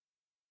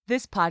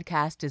This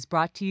podcast is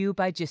brought to you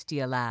by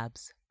Gistia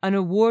Labs, an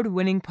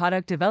award-winning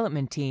product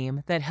development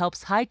team that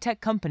helps high-tech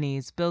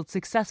companies build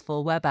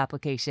successful web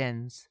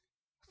applications.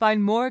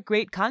 Find more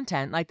great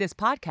content like this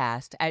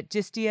podcast at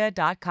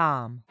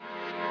gistia.com.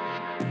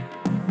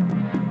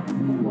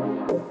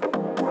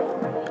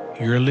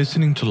 You're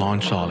listening to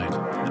Launch Solid,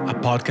 a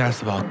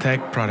podcast about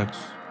tech products,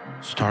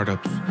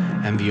 startups,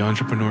 and the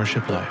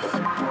entrepreneurship life.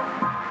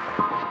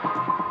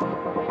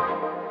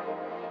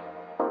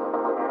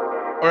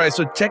 All right,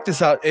 so check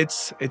this out.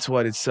 It's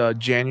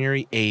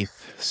January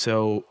 8th.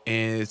 So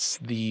it's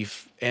the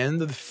end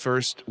of the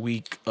first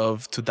week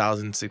of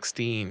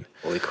 2016.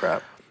 Holy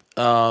crap.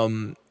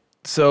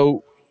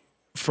 So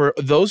for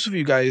those of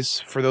you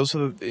guys,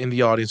 in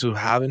the audience who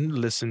haven't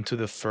listened to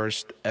the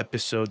first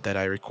episode that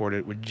I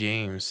recorded with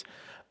James,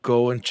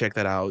 go and check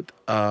that out.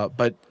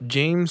 But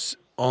James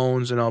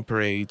owns and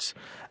operates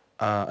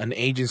an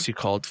agency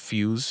called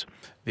Fuse.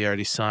 They are a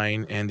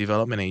design and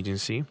development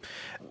agency.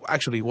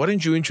 Actually, why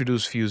don't you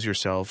introduce Fuse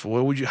yourself?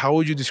 How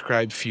would you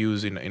describe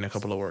Fuse in a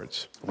couple of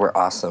words? We're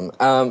awesome.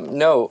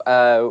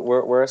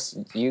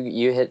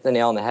 You hit the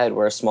nail on the head.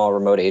 We're a small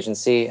remote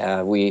agency.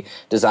 We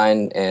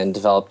design and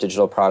develop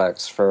digital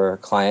products for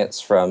clients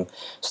from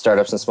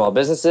startups and small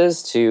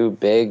businesses to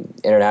big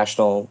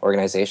international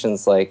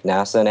organizations like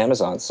NASA and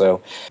Amazon. So,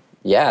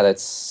 yeah,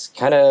 that's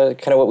kind of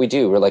what we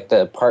do. We're like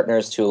the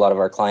partners to a lot of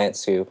our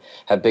clients who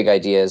have big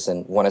ideas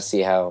and want to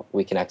see how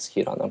we can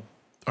execute on them.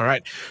 All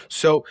right.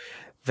 So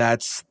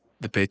that's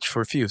the pitch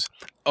for Fuse.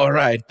 All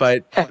right,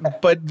 but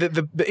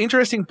the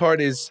interesting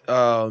part is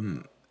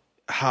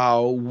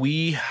how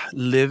we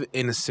live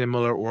in a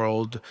similar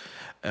world,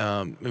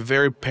 a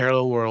very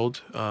parallel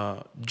world.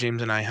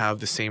 James and I have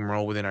the same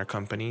role within our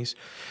companies,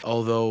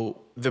 although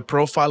the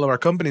profile of our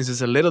companies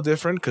is a little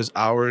different because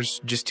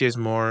ours, Gistia, is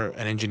more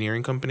an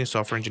engineering company,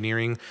 software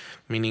engineering,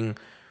 meaning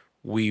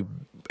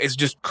it's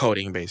just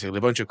coding, basically,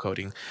 a bunch of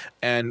coding.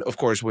 And of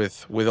course,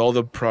 with all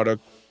the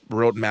product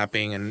road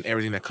mapping and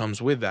everything that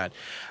comes with that.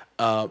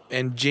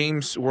 And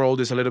James' world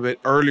is a little bit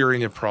earlier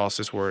in the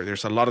process where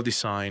there's a lot of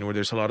design, where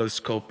there's a lot of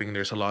scoping,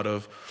 there's a lot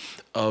of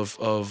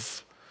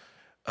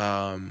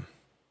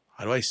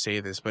how do I say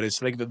this? But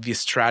it's like the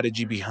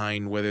strategy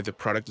behind whether the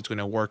product is going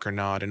to work or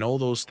not and all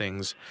those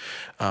things.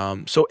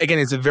 So again,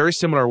 it's a very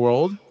similar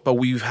world, but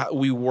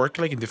we work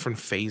like in different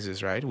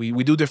phases, right?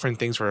 We do different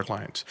things for our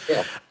clients.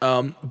 Yeah.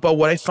 But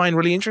what I find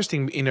really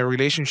interesting in a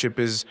relationship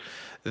is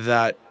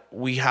that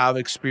we have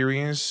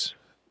experience.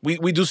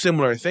 We do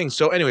similar things.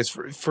 So anyways,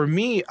 for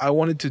me, I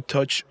wanted to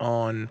touch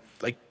on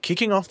like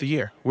kicking off the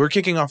year. We're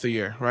kicking off the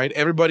year, right?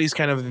 Everybody's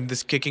kind of in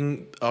this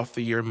kicking off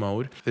the year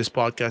mode. This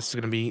podcast is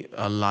going to be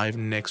live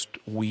next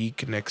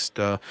week.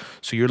 So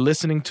you're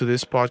listening to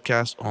this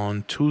podcast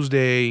on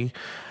Tuesday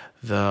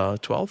the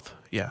 12th?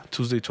 Yeah,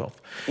 Tuesday 12th.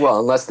 Well,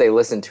 unless they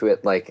listen to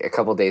it like a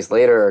couple days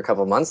later or a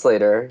couple months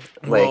later.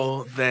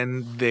 Well,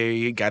 then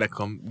they got to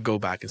go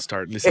back and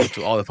start listening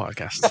to all the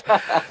podcasts.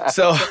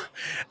 So,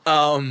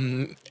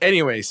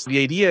 anyways,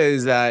 the idea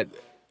is that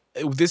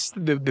this is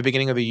the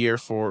beginning of the year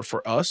for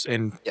us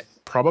and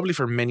probably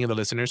for many of the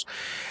listeners.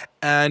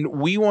 And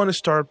we want to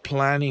start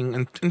planning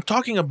and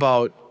talking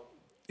about,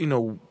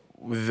 the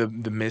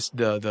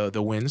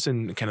wins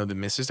and kind of the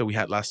misses that we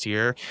had last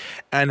year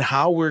and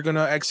how we're going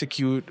to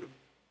execute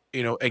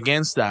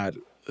against that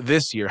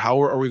this year.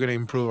 How are we going to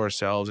improve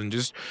ourselves? And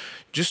just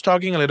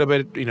talking a little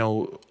bit,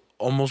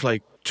 almost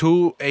like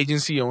two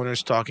agency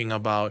owners talking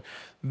about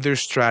their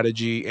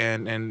strategy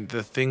and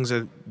the things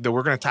that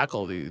we're going to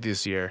tackle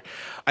this year.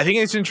 I think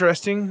it's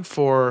interesting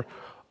for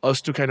us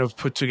to kind of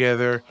put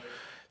together,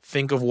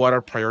 think of what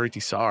our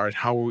priorities are and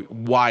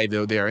why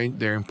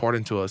they're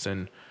important to us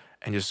and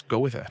just go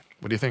with that.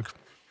 What do you think?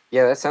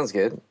 Yeah, that sounds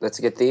good. That's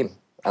a good theme.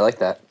 I like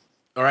that.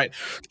 All right.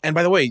 And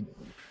by the way,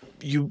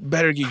 you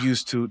better get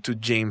used to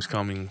James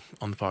coming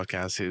on the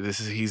podcast.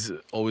 He's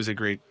always a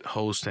great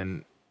host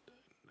and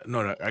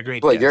a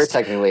great Well, guest. you're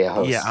technically a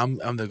host. Yeah, I'm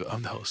the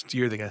host.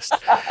 You're the guest.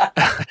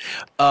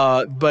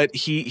 But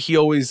he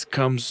always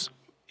comes.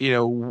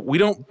 We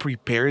don't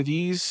prepare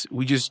these.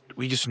 We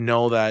just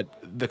know that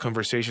the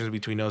conversations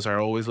between us are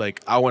always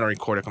like, I want to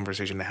record a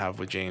conversation to have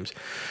with James.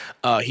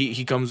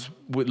 He comes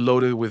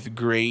loaded with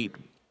great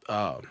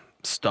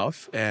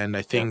stuff, and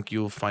I think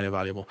you'll find it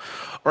valuable.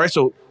 All right,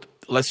 so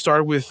let's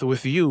start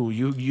with you.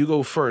 You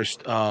go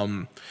first.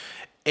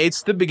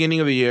 It's the beginning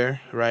of the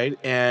year, right?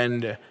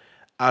 And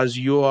as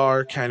you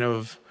are kind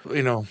of,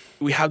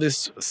 we have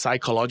this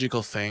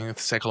psychological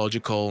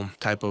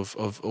type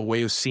of a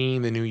way of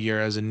seeing the new year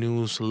as a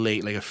new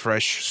slate, like a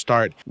fresh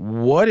start.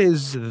 What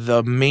is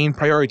the main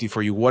priority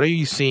for you? What are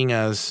you seeing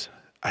as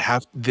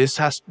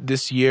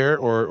this year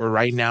or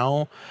right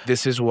now,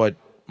 this is what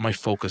my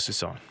focus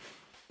is on?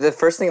 The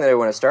first thing that I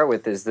want to start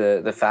with is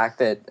the fact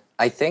that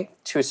I think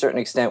to a certain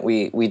extent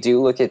we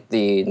do look at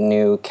the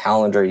new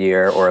calendar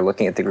year or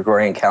looking at the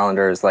Gregorian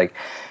calendar as like,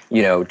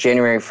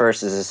 January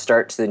 1st is a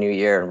start to the new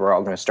year and we're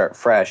all going to start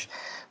fresh.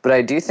 But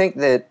I do think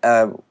that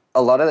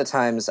a lot of the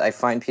times I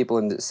find people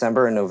in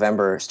December and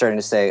November starting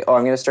to say, oh,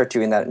 I'm going to start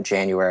doing that in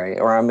January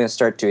or I'm going to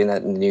start doing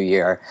that in the new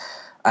year.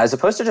 as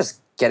opposed to just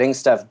getting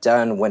stuff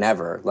done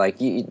whenever. Like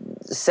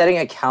setting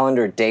a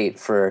calendar date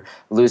for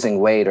losing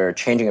weight or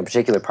changing a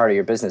particular part of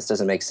your business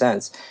doesn't make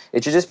sense.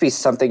 It should just be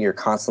something you're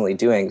constantly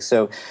doing.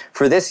 So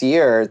for this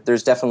year,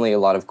 there's definitely a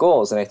lot of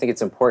goals, and I think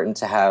it's important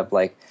to have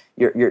like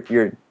your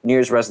New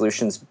Year's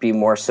resolutions be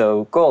more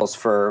so goals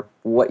for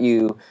what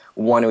you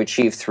want to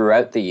achieve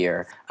throughout the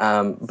year.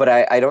 But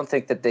I don't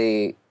think that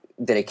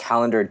that a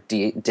calendar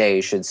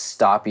day should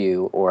stop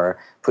you or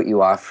put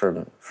you off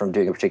from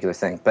doing a particular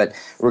thing. But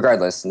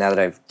regardless, now that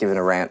I've given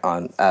a rant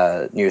on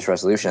New Year's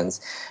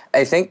resolutions,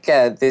 I think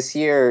this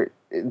year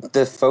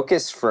the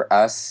focus for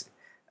us.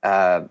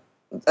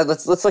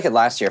 Let's look at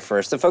last year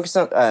first. The focus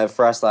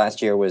for us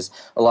last year was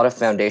a lot of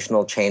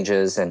foundational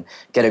changes and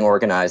getting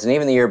organized, and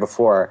even the year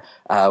before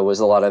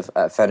was a lot of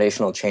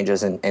foundational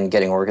changes and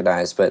getting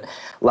organized. But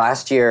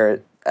last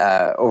year,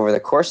 over the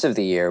course of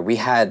the year, we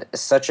had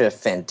such a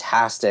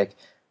fantastic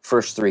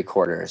first 3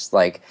 quarters,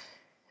 like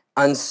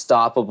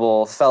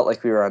unstoppable, felt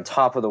like we were on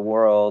top of the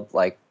world,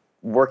 like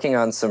working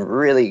on some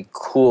really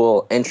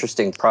cool,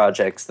 interesting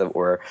projects that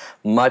were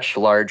much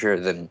larger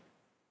than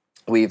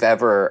we've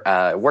ever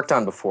worked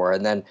on before.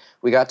 And then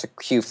we got to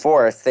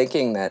Q4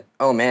 thinking that,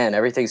 oh man,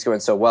 everything's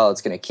going so well,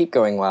 it's going to keep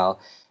going well.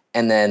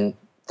 And then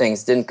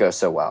things didn't go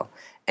so well.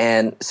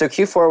 And so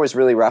Q4 was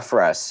really rough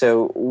for us.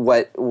 So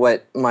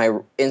what my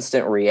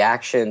instant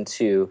reaction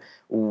to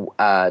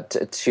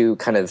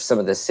kind of some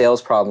of the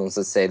sales problems,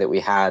 let's say, that we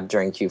had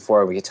during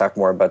Q4, we could talk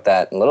more about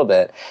that in a little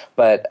bit,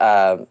 but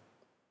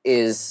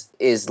is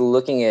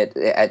looking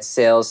at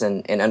sales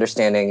and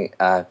understanding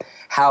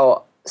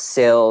how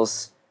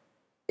sales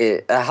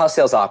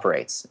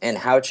operates and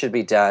how it should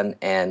be done,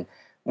 and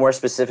more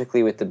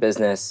specifically with the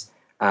business,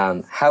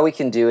 how we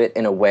can do it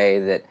in a way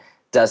that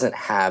doesn't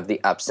have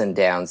the ups and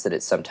downs that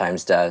it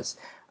sometimes does.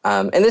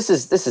 And this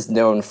is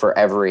known for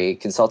every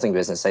consulting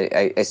business.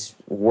 I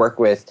work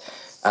with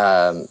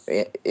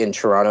in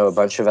Toronto a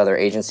bunch of other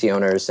agency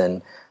owners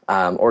and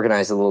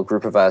organize a little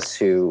group of us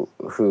who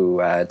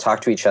talk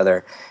to each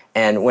other.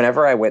 And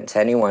whenever I went to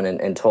anyone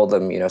and told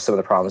them, some of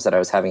the problems that I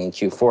was having in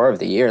Q4 of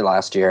the year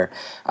last year,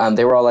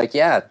 they were all like,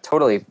 "Yeah,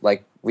 totally.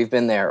 Like we've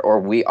been there, or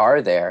we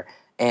are there."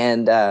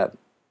 And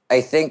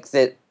I think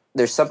that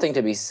there's something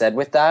to be said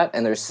with that,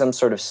 and there's some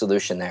sort of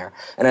solution there.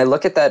 And I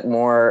look at that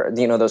more,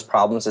 those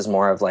problems as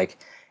more of like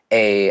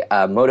a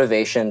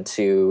motivation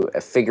to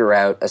figure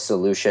out a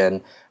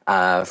solution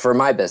for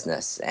my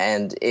business.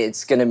 And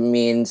it's going to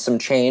mean some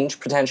change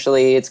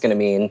potentially. It's going to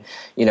mean,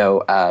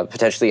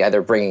 potentially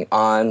either bringing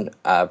on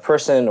a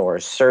person or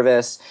a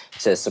service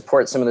to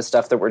support some of the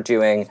stuff that we're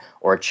doing,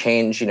 or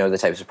change, the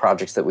types of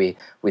projects that we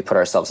put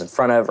ourselves in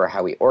front of, or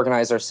how we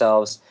organize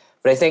ourselves.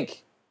 But I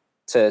think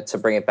to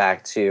bring it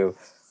back to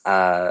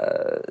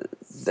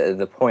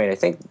the point, I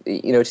think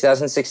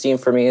 2016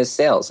 for me is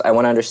sales. I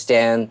want to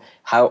understand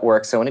how it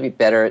works. I want to be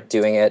better at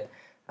doing it,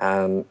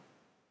 and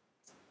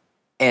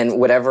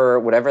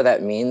whatever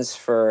that means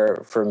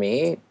for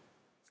me.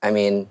 I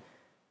mean,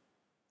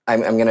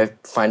 I'm going to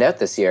find out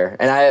this year.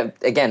 And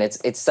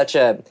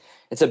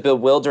it's a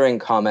bewildering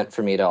comment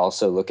for me to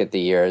also look at the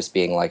year as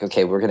being like,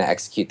 okay, we're going to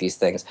execute these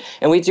things.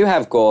 And we do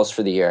have goals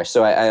for the year.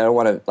 So I don't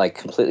want to like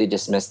completely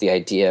dismiss the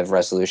idea of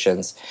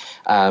resolutions.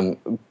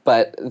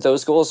 But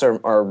those goals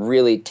are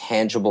really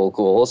tangible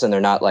goals. And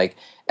they're not like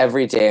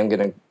every day I'm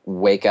going to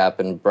wake up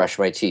and brush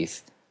my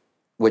teeth,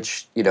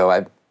 which,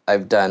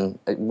 I've done.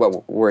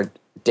 We're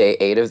day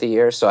 8 of the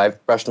year. So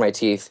I've brushed my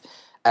teeth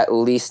at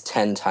least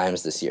 10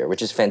 times this year,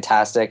 which is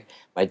fantastic.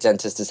 My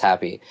dentist is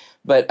happy.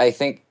 But I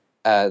think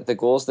the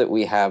goals that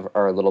we have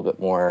are a little bit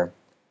more,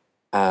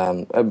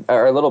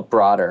 are a little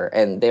broader,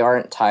 and they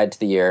aren't tied to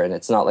the year. And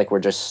it's not like we're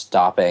just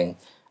stopping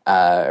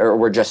or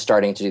we're just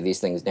starting to do these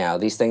things now.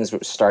 These things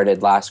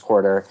started last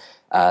quarter.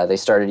 They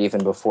started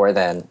even before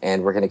then,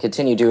 and we're going to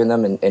continue doing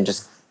them and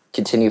just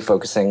continue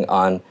focusing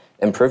on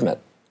improvement.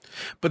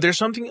 But there's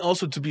something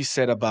also to be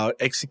said about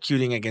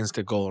executing against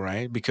a goal,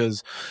 right?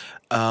 Because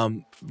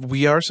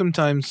we are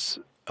sometimes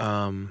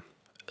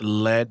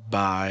led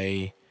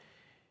by,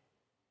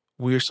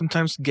 we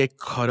sometimes get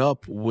caught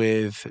up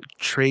with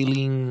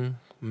trailing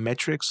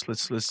metrics.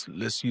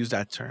 Let's use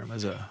that term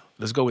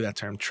let's go with that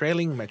term,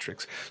 trailing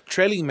metrics.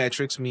 Trailing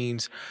metrics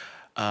means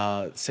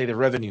say the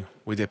revenue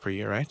we did per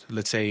year, right?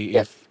 Let's say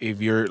if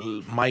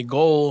my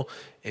goal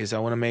is I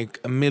want to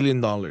make $1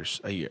 million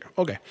a year.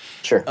 Okay.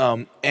 Sure.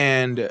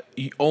 And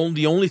the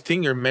only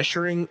thing you're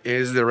measuring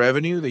is the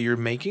revenue that you're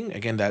making.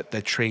 Again,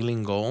 that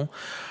trailing goal.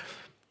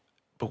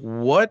 But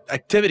what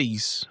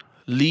activities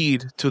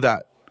lead to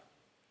that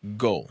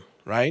goal,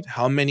 right?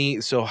 How many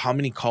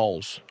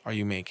calls are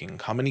you making?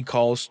 How many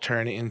calls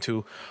turn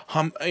into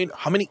how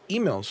many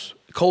emails,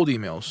 cold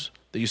emails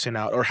that you send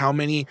out, or how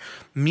many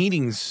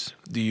meetings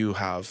do you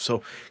have?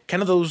 So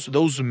kind of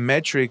those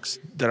metrics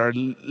that are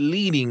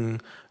leading,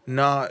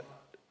 not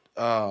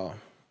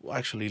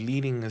actually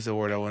leading is the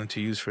word I wanted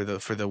to use for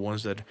the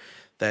ones that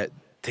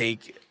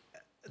take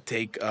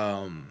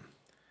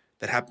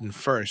that happen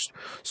first.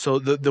 So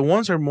the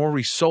ones are more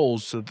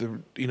results. So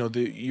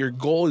your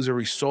goal is a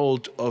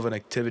result of an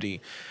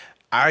activity.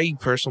 I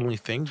personally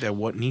think that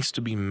what needs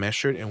to be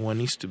measured and what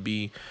needs to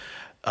be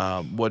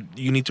what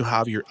you need to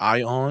have your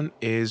eye on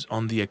is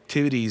on the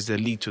activities that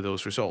lead to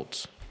those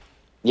results.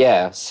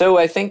 Yeah. So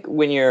I think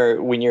when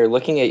you're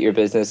looking at your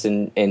business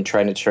and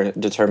trying to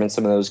determine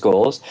some of those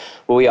goals,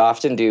 what we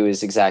often do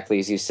is exactly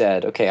as you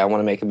said. Okay, I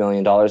want to make $1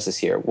 million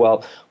this year.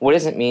 Well, what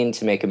does it mean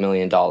to make $1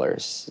 million?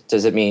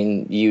 Does it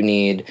mean you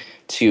need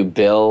to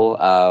bill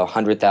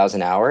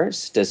 100,000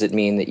 hours? Does it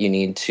mean that you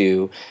need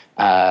to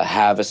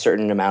have a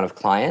certain amount of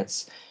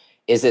clients?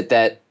 Is it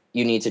that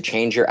you need to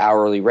change your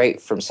hourly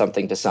rate from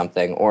something to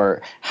something,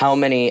 or how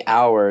many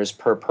hours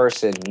per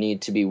person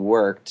need to be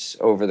worked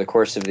over the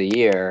course of the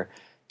year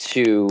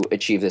to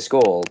achieve this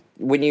goal?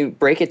 When you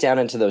break it down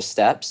into those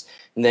steps,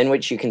 then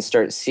what you can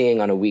start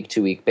seeing on a week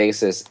to week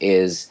basis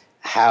is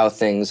how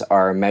things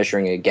are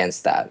measuring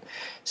against that.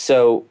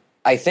 So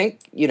I think,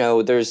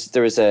 there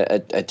was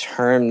a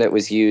term that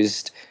was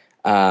used,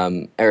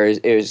 or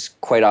is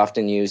quite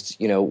often used,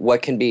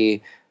 what can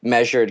be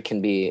measured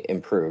can be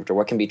improved, or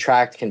what can be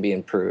tracked can be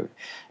improved.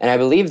 And I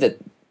believe that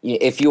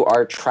if you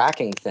are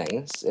tracking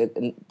things,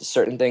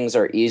 certain things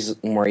are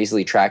more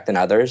easily tracked than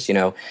others.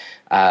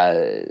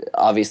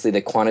 Obviously,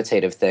 the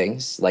quantitative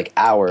things like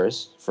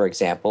hours, for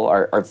example,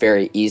 are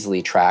very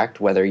easily tracked.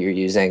 Whether you're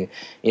using,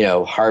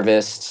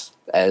 Harvest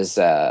as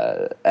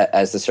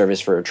the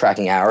service for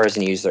tracking hours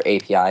and you use their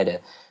API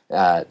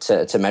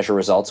to measure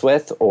results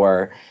with,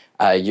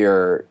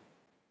 you're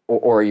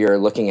or you're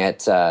looking at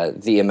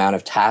the amount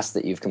of tasks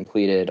that you've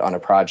completed on a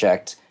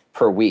project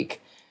per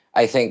week.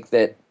 I think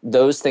that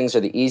those things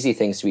are the easy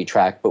things to be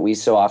tracked, but we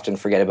so often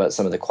forget about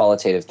some of the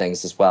qualitative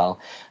things as well.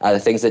 The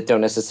things that don't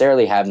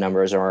necessarily have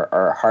numbers or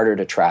are harder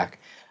to track.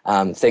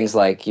 Things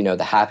like,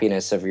 the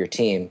happiness of your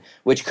team,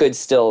 which could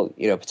still,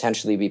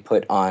 potentially be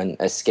put on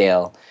a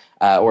scale,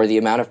 or the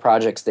amount of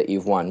projects that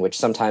you've won, which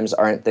sometimes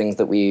aren't things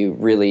that we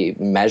really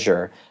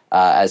measure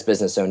as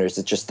business owners.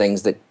 It's just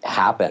things that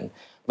happen.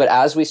 But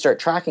as we start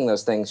tracking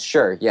those things,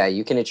 sure, yeah,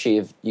 you can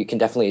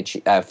definitely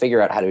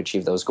figure out how to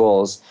achieve those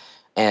goals.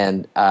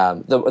 And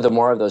the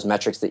more of those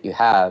metrics that you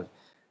have,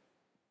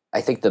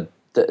 I think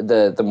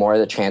the more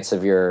the chance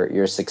of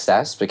your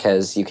success,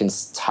 because you can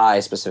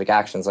tie specific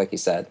actions, like you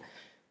said,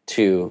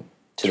 to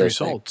those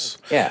Results.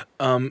 things. Yeah.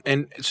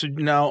 And so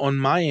now on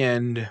my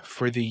end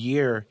for the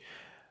year,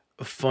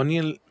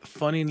 funnily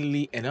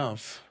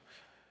enough,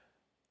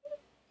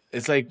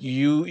 it's like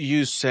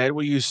you said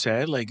what you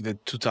said, like the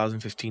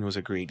 2015 was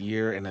a great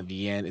year, and at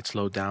the end it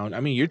slowed down. I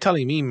mean, you're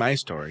telling me my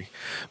story,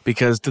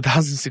 because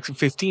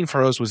 2015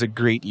 for us was a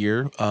great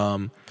year.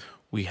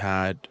 We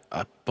had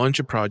a bunch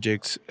of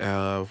projects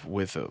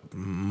with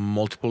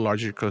multiple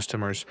larger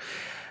customers.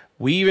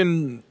 We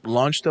even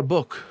launched a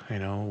book.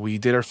 We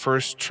did our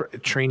first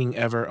training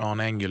ever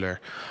on Angular,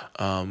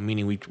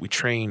 meaning we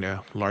trained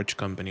a large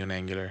company on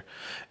Angular,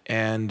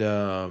 and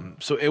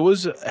so it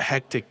was a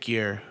hectic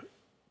year.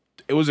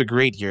 It was a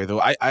great year, though.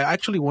 I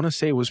actually want to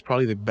say it was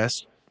probably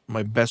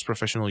my best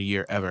professional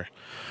year ever.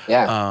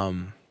 Yeah.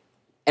 Um,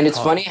 And it's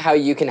pro- funny how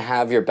you can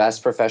have your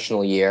best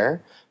professional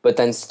year, but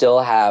then still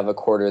have a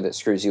quarter that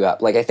screws you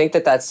up. Like, I think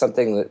that that's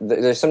something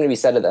there's something to be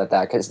said about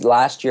that, because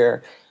last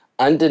year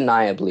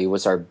undeniably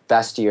was our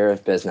best year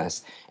of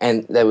business.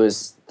 And there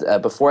was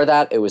before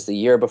that, it was the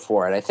year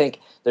before. And I think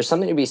there's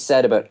something to be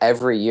said about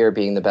every year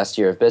being the best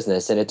year of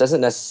business. And it doesn't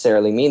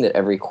necessarily mean that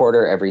every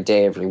quarter, every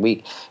day, every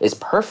week is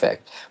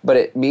perfect. But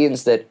it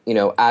means that,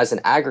 as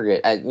an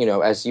aggregate,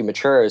 as you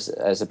mature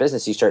as a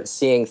business, you start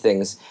seeing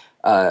things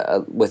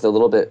with a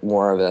little bit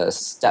more of a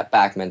step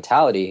back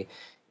mentality.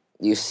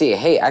 You see,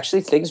 hey,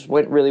 actually things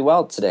went really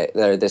well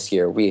this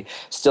year. We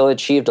still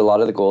achieved a lot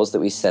of the goals that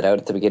we set out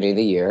at the beginning of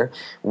the year.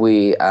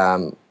 We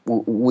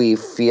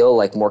feel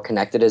like more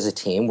connected as a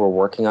team. We're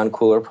working on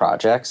cooler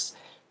projects.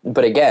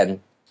 But again,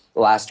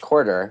 last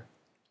quarter,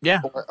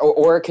 yeah,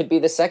 or it could be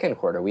the second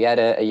quarter. We had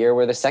a year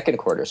where the second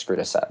quarter screwed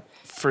us up.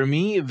 for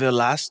me, the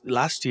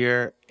last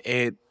year,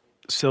 the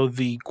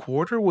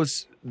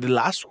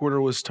last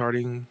quarter was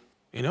starting,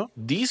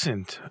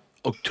 decent.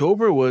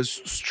 October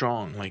was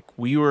strong. Like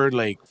we were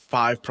like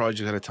 5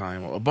 projects at a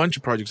time, a bunch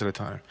of projects at a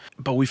time.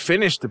 But we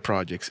finished the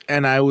projects,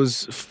 and I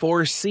was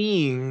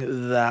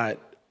foreseeing that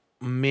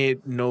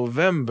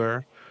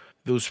mid-November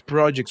those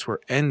projects were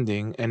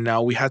ending, and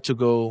now we had to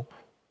go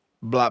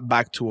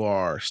back to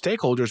our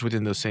stakeholders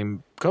within the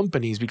same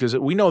companies, because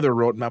we know their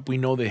roadmap. We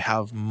know they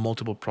have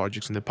multiple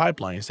projects in the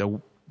pipelines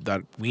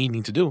that we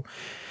need to do.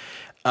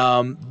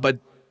 But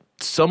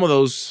some of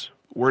those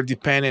were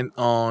dependent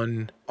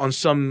on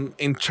some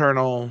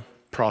internal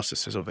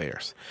processes of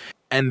theirs,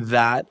 and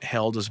that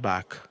held us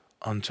back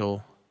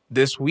until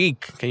this week.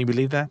 Can you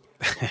believe that?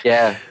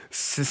 Yeah.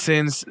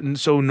 Since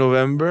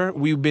November,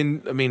 we've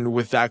been. I mean,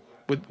 with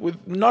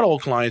not all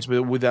clients,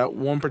 but with that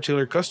one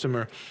particular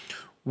customer,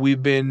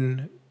 we've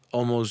been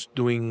almost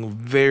doing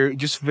very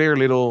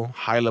little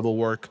high level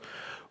work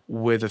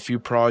with a few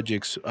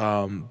projects.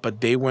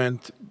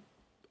 But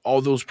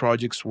all those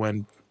projects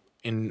went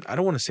in, I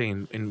don't want to say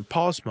in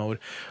pause mode,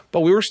 but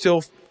we were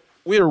still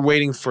we were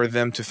waiting for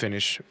them to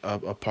finish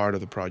a part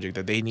of the project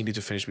that they needed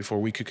to finish before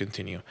we could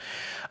continue.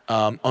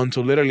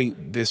 Until literally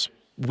this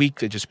week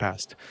that just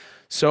passed.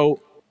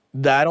 So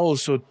that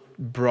also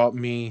brought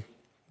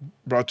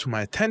to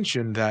my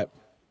attention that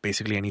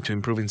basically I need to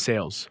improve in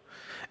sales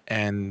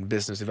and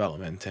business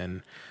development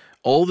and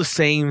all the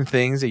same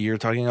things that you're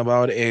talking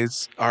about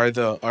are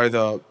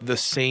the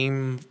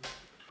same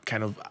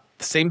kind of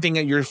same thing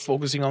that you're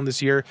focusing on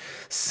this year,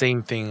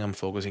 same thing I'm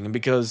focusing on.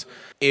 Because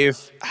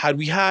if had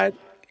we had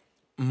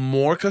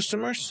more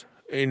customers,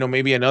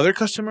 maybe another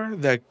customer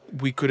that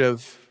we could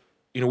have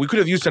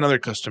used another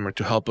customer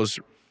to help us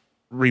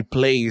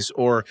replace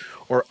or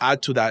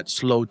add to that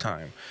slow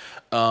time.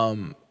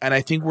 And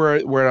I think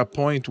we're at a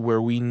point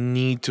where we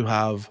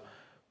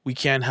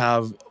can't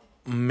have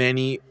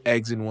many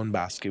eggs in one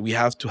basket. We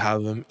have to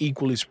have them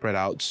equally spread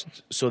out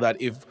so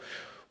that if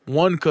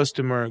one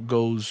customer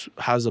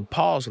has a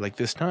pause like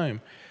this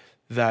time,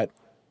 that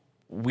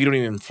we don't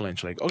even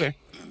flinch. Like, okay,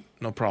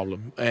 no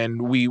problem,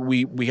 and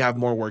we have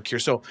more work here.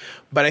 So,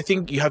 but I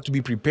think you have to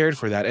be prepared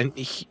for that. And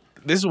this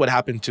is what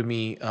happened to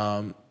me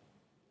on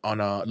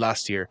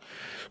last year.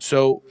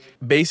 So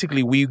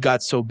basically, we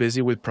got so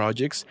busy with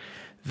projects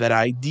that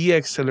I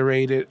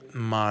de-accelerated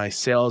my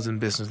sales and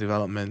business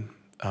development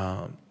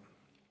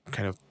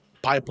kind of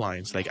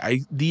pipelines. Like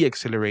I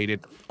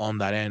de-accelerated on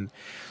that end.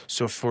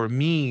 So for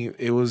me,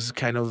 it was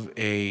kind of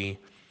a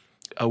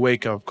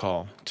wake up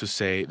call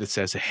that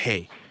says,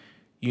 hey,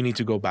 you need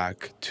to go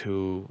back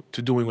to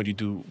doing what you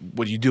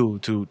do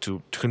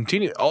to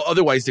continue.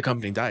 Otherwise, the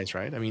company dies,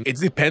 right? I mean,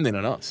 it's dependent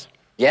on us.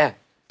 Yeah,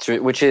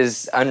 which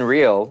is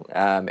unreal,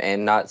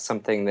 and not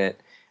something that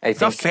I think.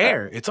 It's not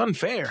fair. It's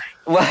unfair.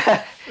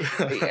 Well,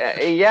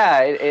 yeah,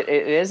 it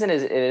isn't.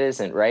 It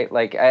isn't, right?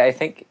 Like I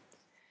think,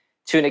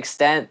 to an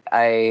extent,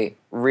 I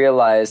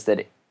realize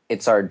that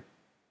it's our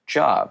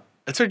job.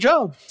 It's our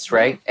job,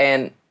 right?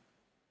 And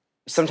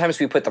sometimes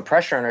we put the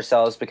pressure on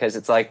ourselves because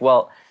it's like,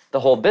 well, the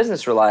whole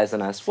business relies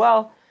on us.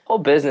 Well, whole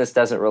business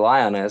doesn't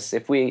rely on us.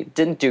 If we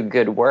didn't do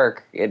good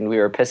work and we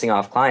were pissing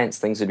off clients,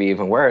 things would be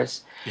even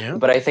worse. Yeah.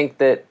 But I think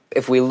that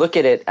if we look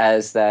at it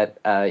as that,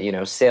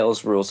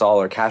 sales rules all,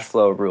 or cash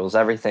flow rules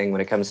everything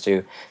when it comes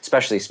to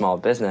especially small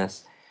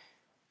business,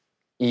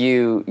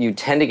 you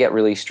tend to get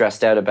really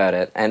stressed out about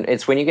it. And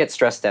it's when you get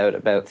stressed out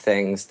about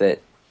things that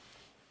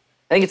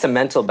I think it's a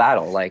mental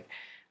battle. Like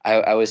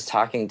I was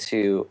talking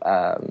to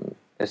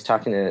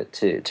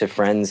to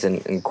friends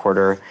in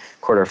quarter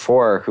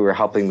four who were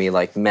helping me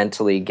like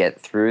mentally get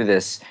through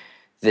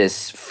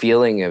this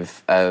feeling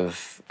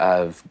of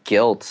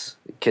guilt,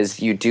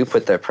 because you do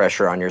put the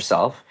pressure on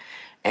yourself,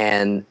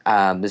 and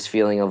this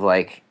feeling of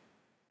like,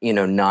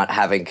 not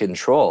having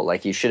control,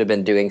 like you should have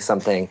been doing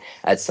something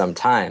at some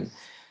time.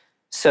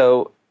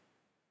 So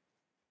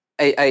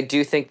I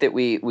do think that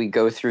we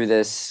go through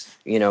this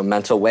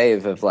mental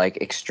wave of like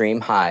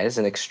extreme highs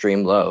and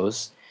extreme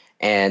lows.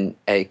 And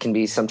it can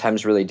be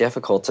sometimes really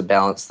difficult to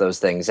balance those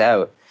things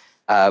out.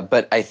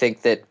 But I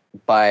think that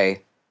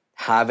by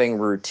having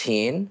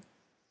routine,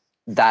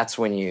 that's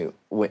when you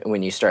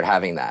start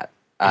having that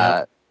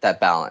that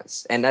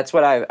balance. And that's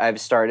what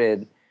I've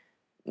started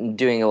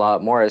doing a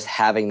lot more, is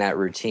having that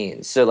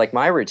routine. So like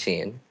my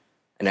routine,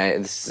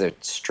 and this is a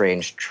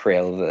strange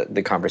trail of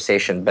the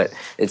conversation, but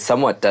it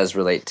somewhat does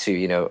relate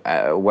to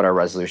what our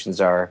resolutions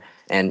are.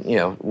 And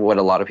what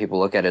a lot of people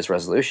look at as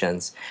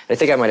resolutions. I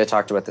think I might have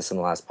talked about this in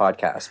the last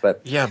podcast, but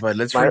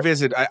let's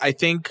revisit. I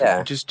think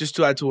just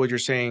to add to what you're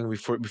saying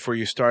before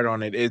you start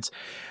on it,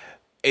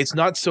 it's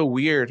not so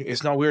weird.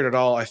 It's not weird at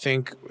all. I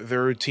think the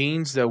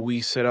routines that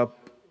we set up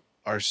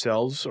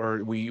ourselves,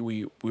 or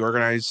we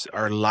organize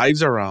our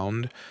lives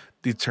around,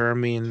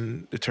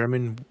 determine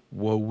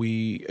what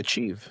we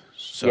achieve.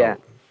 So.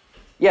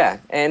 Yeah,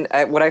 and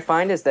what I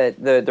find is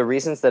that the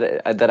reasons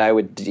that I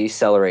would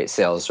decelerate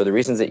sales, or the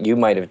reasons that you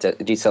might have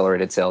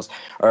decelerated sales,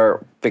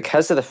 are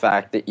because of the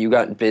fact that you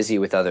got busy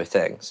with other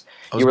things.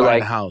 You were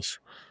buying a house.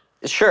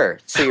 Sure.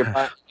 So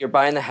you're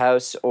buying the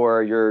house,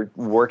 or you're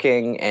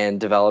working and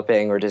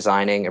developing or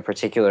designing on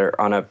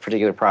a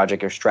particular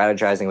project, or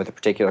strategizing with a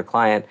particular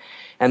client,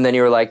 and then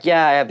you were like,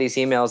 yeah, I have these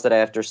emails that I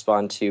have to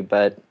respond to,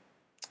 but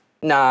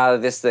nah,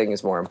 this thing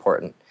is more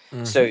important.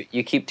 Mm-hmm. So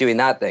you keep doing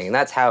that thing, and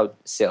that's how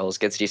sales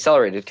gets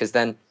decelerated, because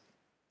then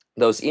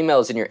those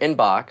emails in your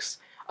inbox,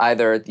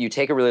 either you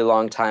take a really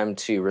long time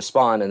to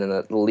respond, and then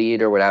the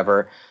lead or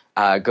whatever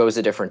goes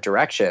a different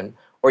direction,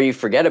 or you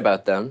forget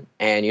about them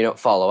and you don't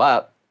follow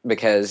up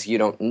because you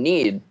don't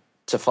need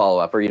to follow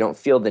up, or you don't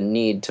feel the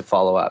need to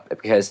follow up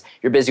because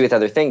you're busy with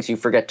other things. You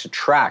forget to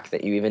track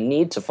that you even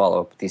need to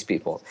follow up with these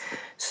people.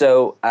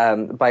 So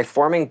by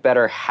forming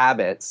better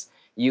habits,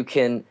 you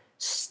can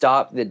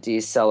stop the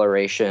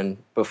deceleration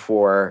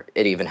before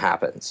it even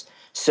happens.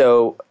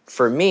 So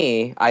for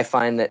me, I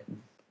find that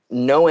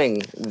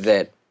knowing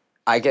that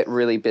I get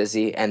really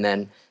busy and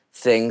then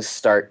things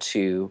start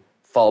to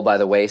fall by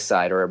the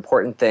wayside, or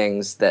important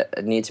things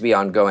that need to be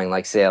ongoing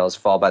like sales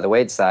fall by the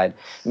wayside,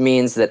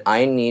 means that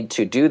I need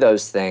to do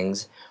those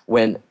things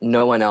when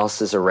no one else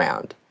is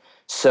around.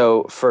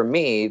 So for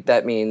me,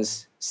 that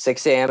means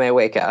 6 a.m. I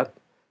wake up,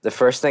 The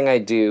first thing I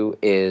do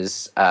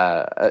is,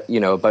 a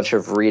bunch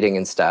of reading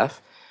and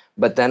stuff.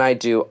 But then I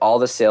do all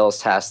the sales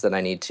tasks that I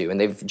need to, and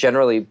they've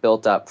generally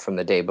built up from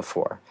the day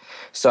before.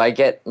 So I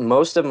get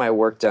most of my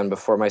work done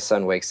before my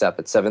son wakes up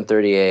at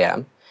 7:30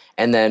 a.m.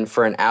 And then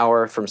for an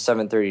hour from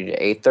 7:30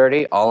 to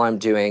 8:30, all I'm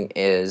doing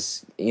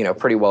is,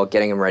 pretty well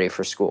getting him ready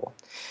for school.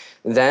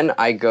 Then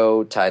I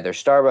go to either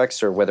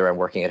Starbucks or whether I'm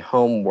working at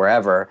home,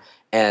 wherever,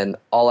 and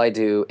all I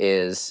do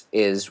is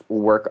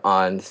work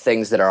on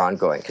things that are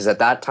ongoing. Because at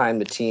that time,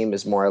 the team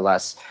is more or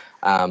less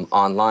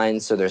online,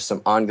 so there's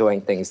some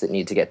ongoing things that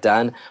need to get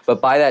done.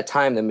 But by that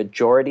time, the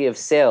majority of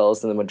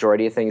sales and the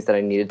majority of things that I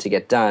needed to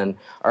get done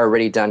are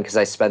already done because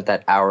I spent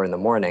that hour in the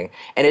morning.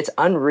 And it's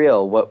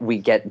unreal what we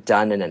get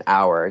done in an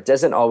hour. It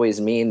doesn't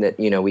always mean that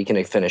we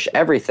can finish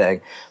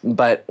everything,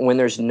 but when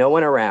there's no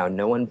one around,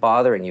 no one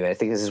bothering you, I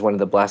think this is one of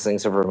the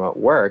blessings of remote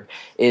work,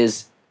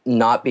 is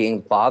not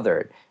being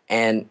bothered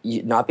and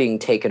not being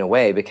taken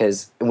away,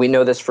 because we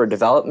know this for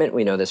development,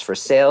 we know this for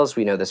sales,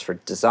 we know this for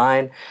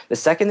design. The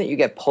second that you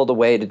get pulled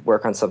away to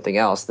work on something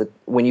else, that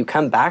when you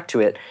come back to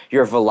it,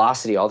 your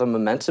velocity, all the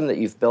momentum that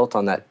you've built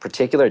on that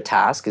particular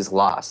task is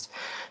lost.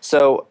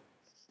 So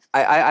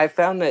I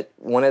found that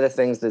one of the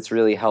things that's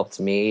really helped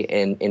me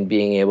in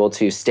being able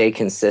to stay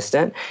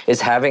consistent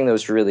is having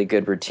those really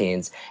good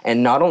routines.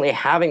 And not only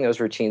having those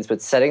routines,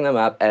 but setting them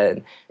up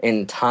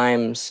in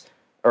times,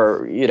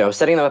 or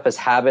setting them up as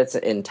habits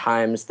in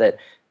times that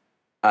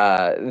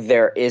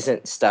there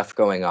isn't stuff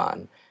going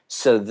on,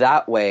 so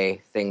that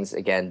way things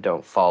again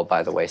don't fall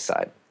by the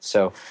wayside.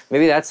 So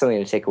maybe that's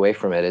something to take away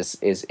from it,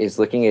 is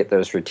looking at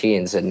those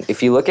routines. And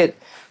if you look at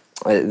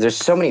there's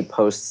so many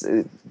posts,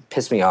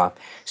 piss me off,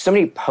 so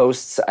many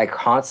posts I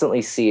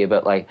constantly see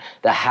about like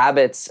the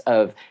habits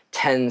of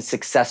 10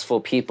 successful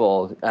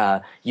people.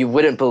 You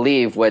wouldn't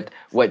believe what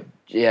Barack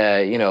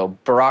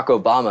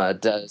Obama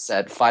does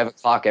at 5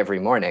 o'clock every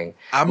morning.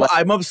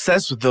 I'm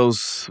obsessed with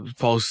those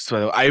posts. By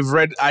the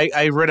way.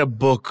 I read a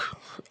book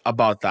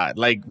about that,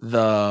 like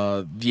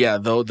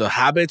the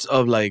habits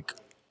of like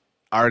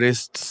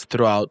artists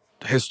throughout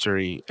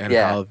history, and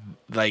Yeah. how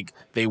like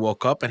they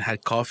woke up and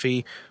had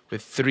coffee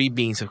with 3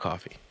 beans of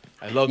coffee.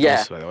 I love Yeah.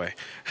 those, by the way.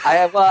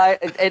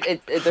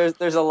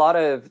 There's a lot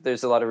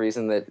of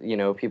reason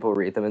that people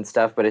read them and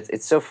stuff, but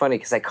it's so funny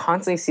because I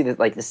constantly see that,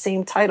 like, the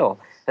same title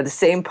and the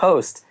same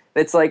post.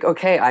 It's like,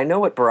 okay, I know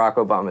what Barack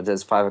Obama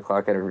does 5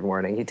 o'clock every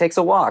morning. He takes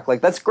a walk.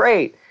 Like, that's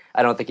great.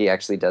 I don't think he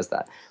actually does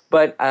that,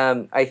 but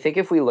I think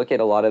if we look at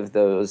a lot of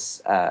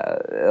those,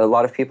 a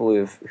lot of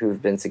people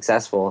who've been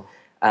successful.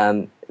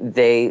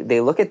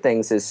 They look at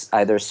things as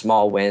either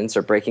small wins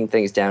or breaking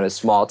things down as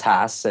small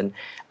tasks, and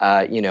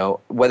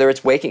whether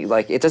it's waking,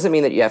 like, it doesn't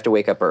mean that you have to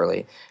wake up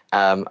early.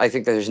 I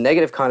think there's a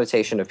negative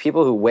connotation of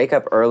people who wake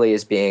up early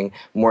as being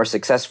more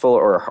successful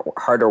or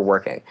harder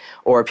working,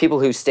 or people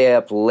who stay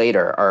up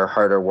later are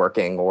harder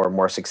working or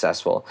more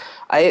successful.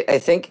 I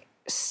think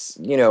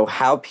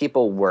how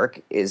people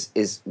work is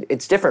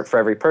it's different for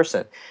every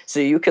person. So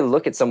you can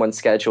look at someone's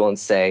schedule and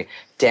say,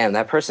 damn,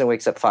 that person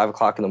wakes up 5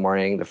 o'clock in the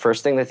morning. The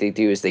first thing that they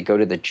do is they go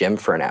to the gym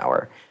for an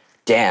hour.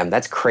 Damn,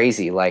 that's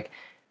crazy. Like,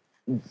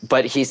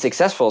 but he's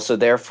successful, so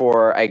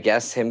therefore I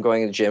guess him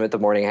going to the gym at the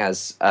morning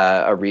has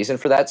a reason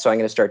for that, so I'm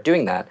going to start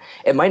doing that.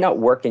 It might not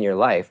work in your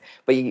life,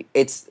 but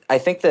I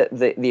think that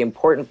the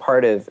important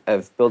part of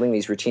building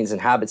these routines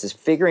and habits is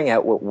figuring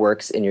out what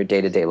works in your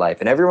day-to-day life,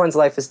 and everyone's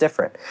life is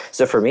different.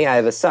 So for me, I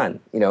have a son,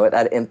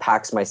 that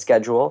impacts my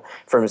schedule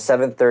from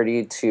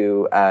 7:30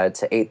 to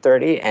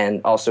 8:30,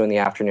 and also in the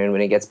afternoon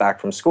when he gets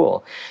back from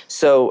school.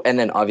 So, and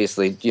then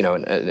obviously,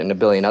 in a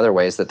billion other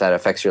ways that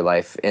affects your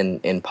life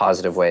in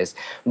positive ways.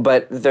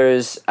 But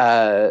there's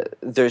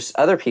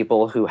other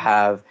people who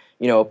have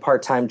a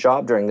part-time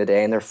job during the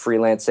day and they're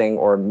freelancing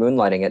or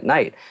moonlighting at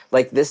night,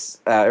 like this,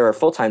 or a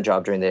full-time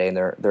job during the day and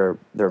they're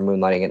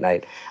moonlighting at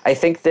night. I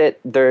think that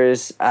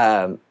there's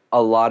a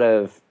lot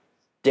of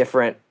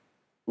different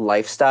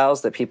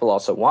lifestyles that people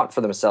also want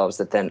for themselves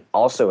that then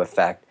also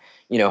affect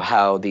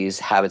how these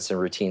habits and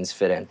routines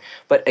fit in.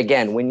 But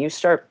again, when you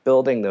start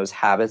building those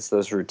habits,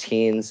 those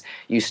routines,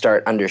 you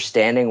start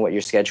understanding what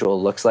your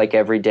schedule looks like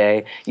every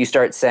day. You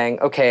start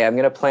saying, okay, I'm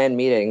going to plan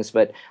meetings,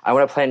 but I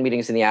want to plan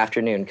meetings in the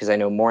afternoon because I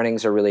know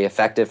mornings are really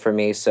effective for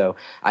me, so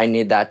I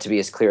need that to be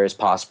as clear as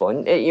possible.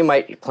 And you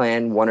might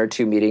plan 1 or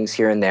 2 meetings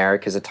here and there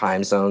because of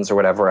time zones or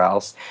whatever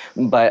else,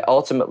 but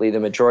ultimately the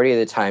majority of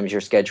the times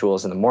your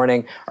schedules in the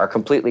morning are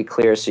completely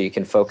clear so you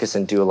can focus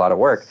and do a lot of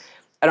work.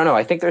 I don't know.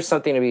 I think there's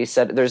something to be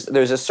said.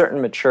 There's a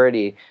certain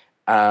maturity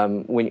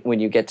when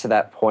you get to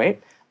that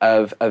point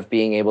of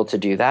being able to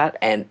do that,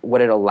 and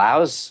what it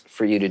allows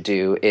for you to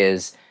do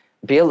is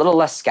be a little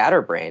less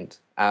scatterbrained.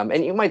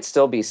 And you might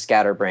still be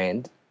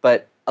scatterbrained,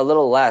 but a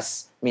little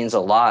less means a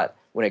lot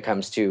when it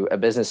comes to a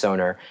business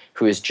owner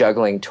who is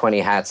juggling 20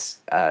 hats,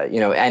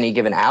 any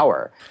given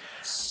hour.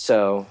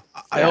 So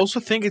I also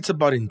think it's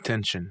about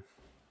intention,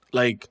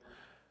 like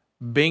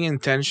being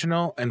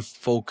intentional and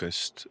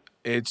focused.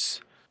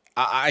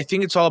 I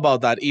think it's all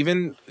about that.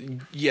 Even,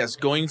 yes,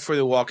 going for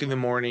the walk in the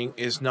morning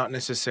is not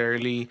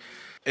necessarily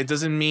it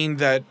doesn't mean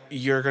that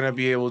you're gonna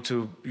be able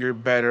to. You're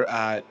better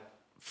at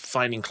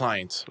finding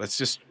clients.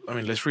 Let's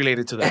relate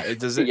it to that. It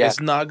doesn't. Yeah, It's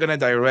not gonna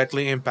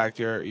directly impact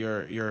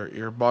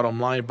your bottom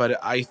line,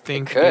 but I it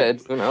think it.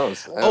 could. Who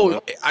knows? I don't Oh,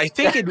 know. I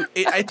think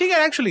it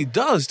actually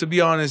does. To be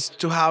honest,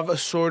 to have a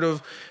sort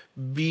of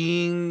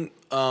being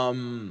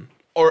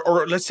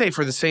or let's say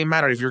for the same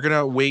matter, if you're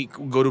gonna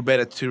go to bed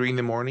at 2 in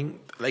the morning,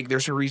 like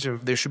there's a reason.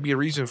 There should be a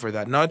reason for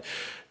that. Not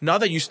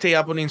that you stay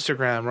up on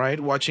Instagram, right,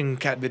 watching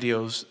cat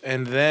videos,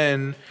 and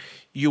then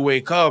you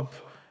wake up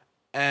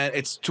and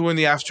it's 2 in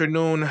the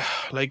afternoon.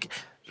 Like,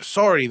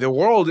 sorry, the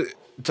world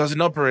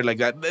doesn't operate like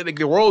that. Like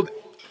the world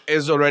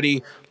is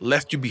already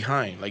left you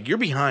behind. Like you're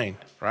behind,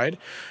 right?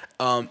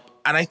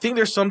 And I think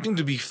there's something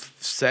to be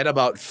said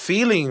about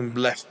feeling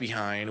left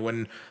behind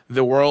when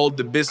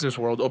the business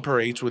world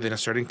operates within a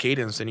certain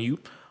cadence, and you,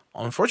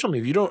 unfortunately,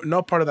 if you don't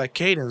not part of that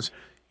cadence,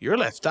 you're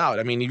left out.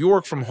 I mean, if you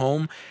work from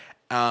home,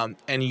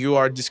 and you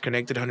are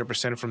disconnected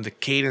 100% from the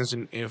cadence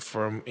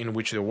in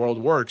which the world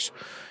works.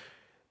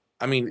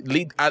 I mean,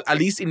 at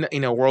least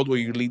in a world where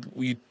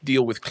you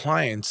deal with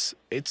clients,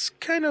 it's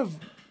kind of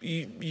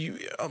you.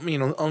 I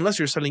mean, unless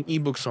you're selling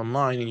ebooks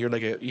online and you're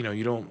like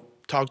you don't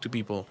talk to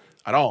people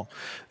at all,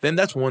 then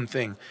that's one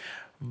thing.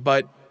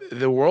 But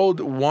the world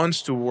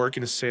wants to work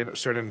in a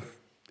certain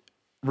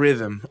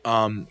rhythm,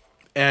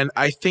 and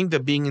I think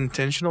that being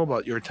intentional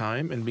about your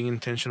time and being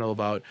intentional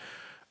about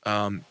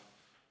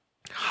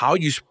how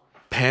you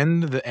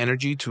spend the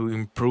energy to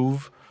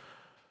improve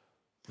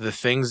the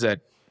things that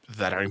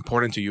are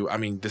important to you. I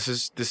mean, this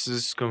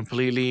is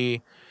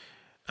completely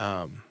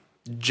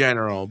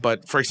general,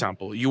 but for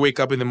example, you wake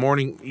up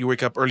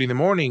early in the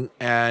morning,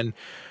 and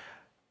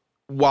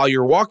while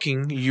you're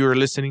walking, you're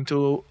listening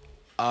to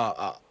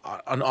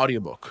an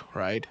audiobook,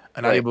 right?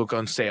 An Right. audiobook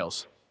on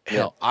sales. Yeah.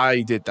 Hell,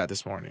 I did that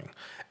this morning.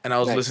 And I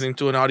was Nice. listening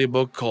to an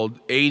audiobook called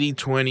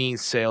 80/20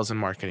 Sales and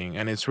Marketing,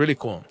 and it's really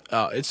cool.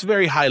 It's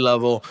very high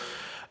level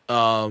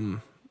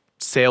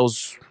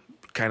sales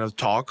kind of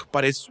talk,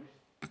 but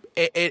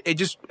it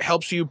just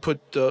helps you put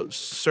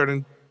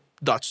certain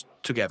dots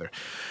together.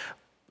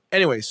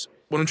 Anyways,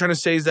 what I'm trying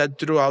to say is that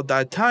throughout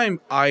that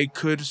time, I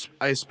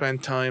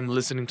spent time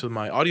listening to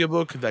my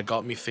audiobook that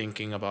got me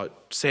thinking about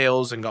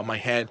sales and got my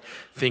head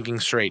thinking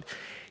straight.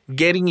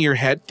 Getting your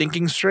head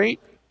thinking straight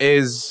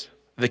is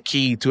the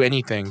key to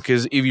anything,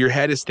 because if your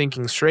head is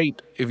thinking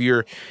straight, if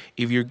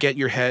you get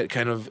your head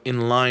kind of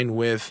in line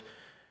with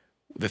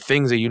the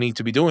things that you need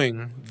to be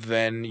doing,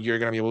 then you're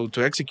going to be able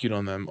to execute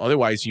on them.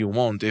 Otherwise, you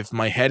won't. If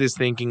my head is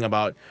thinking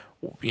about,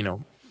 you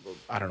know,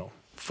 I don't know,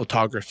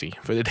 photography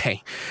for the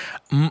day,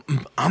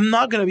 I'm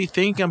not going to be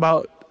thinking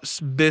about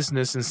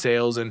business and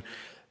sales and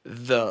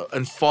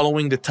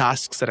following the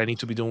tasks that I need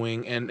to be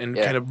doing, and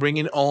Yeah. kind of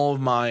bringing in all of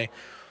my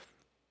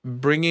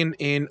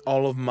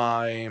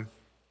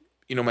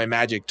my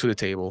magic to the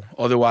table.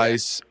 Yeah.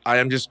 Otherwise, I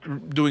am just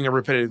doing a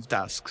repetitive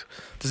task.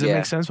 Does it make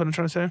Yeah. sense what I'm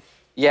trying to say?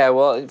 Yeah,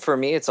 well, for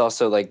me, it's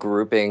also like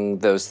grouping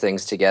those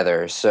things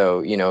together.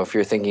 So, if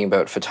you're thinking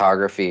about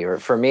photography, or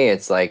for me,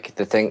 it's like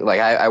the thing, like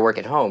I work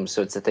at home,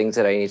 so it's the things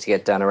that I need to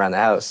get done around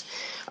the house.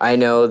 I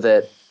know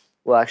that,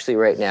 well, actually,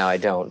 right now I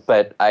don't,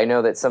 but I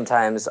know that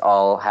sometimes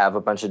I'll have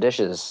a bunch of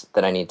dishes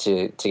that I need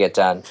to get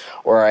done,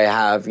 or I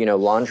have,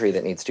 laundry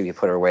that needs to be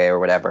put away or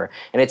whatever.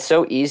 And it's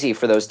so easy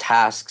for those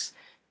tasks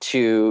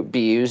to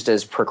be used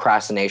as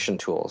procrastination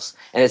tools.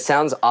 And it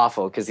sounds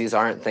awful because these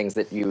aren't things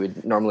that you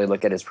would normally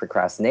look at as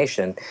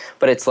procrastination,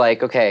 but it's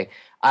like, okay,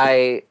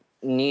 I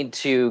need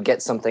to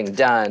get something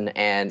done,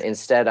 and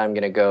instead I'm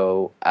going to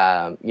go,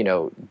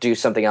 do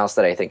something else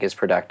that I think is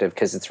productive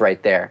because it's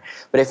right there.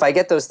 But if I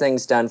get those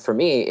things done, for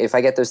me, if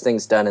I get those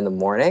things done in the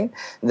morning,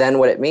 then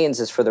what it means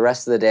is for the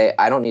rest of the day,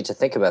 I don't need to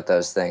think about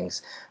those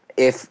things.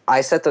 If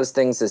I set those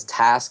things as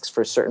tasks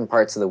for certain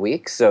parts of the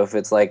week, so if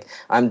it's like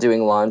I'm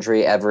doing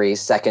laundry every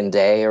second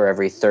day or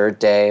every third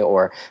day,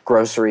 or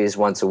groceries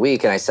once a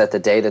week, and I set the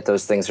day that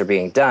those things are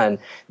being done,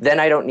 then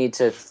I don't need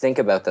to think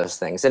about those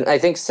things. And I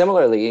think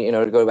similarly,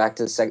 to go back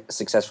to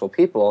successful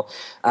people,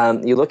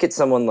 you look at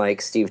someone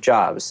like Steve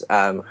Jobs,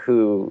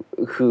 who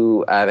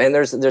and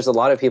there's a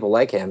lot of people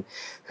like him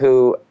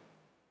who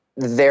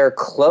their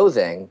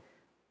clothing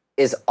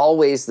is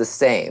always the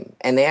same,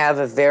 and they have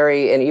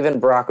and even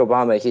Barack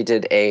Obama, he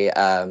did a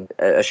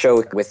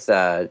show with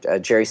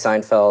Jerry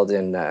Seinfeld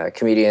and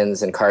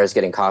comedians and cars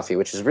getting coffee,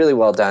 which is really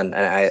well done,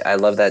 and I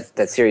love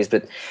that series.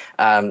 But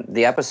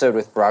the episode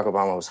with Barack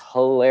Obama was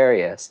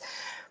hilarious.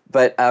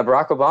 But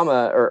Barack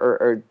Obama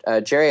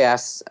or Jerry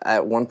asks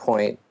at one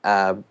point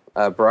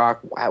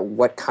Barack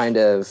what kind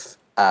of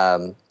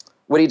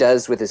what he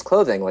does with his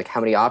clothing, like how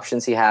many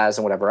options he has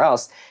and whatever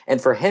else. And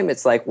for him,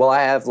 it's like, well,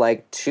 I have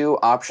like 2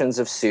 options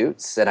of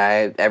suits, and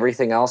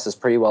everything else is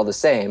pretty well the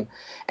same.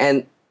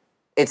 And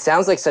it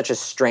sounds like such a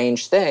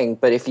strange thing,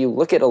 but if you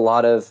look at a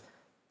lot of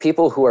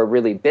people who are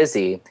really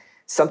busy,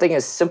 something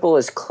as simple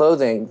as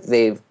clothing,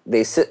 they've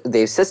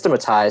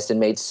systematized and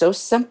made so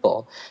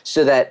simple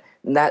so that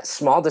that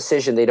small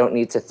decision they don't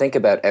need to think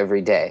about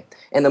every day.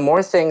 And the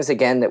more things,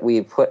 again, that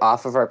we put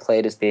off of our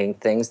plate as being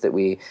things that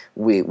we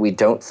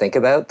don't think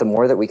about, the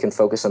more that we can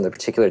focus on the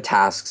particular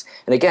tasks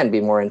and, again,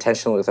 be more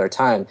intentional with our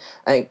time.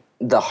 I think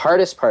the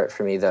hardest part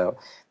for me, though,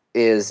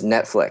 is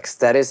Netflix.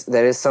 That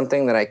is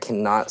something that I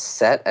cannot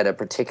set at a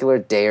particular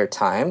day or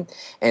time.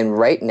 And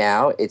right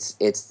now, it's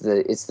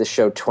the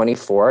show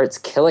 24. It's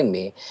killing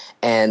me,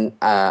 and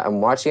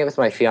I'm watching it with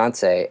my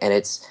fiance, and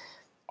it's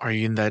Are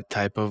you in that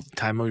type of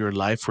time of your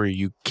life where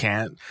you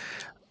can't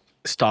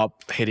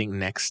stop hitting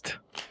next?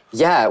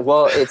 yeah,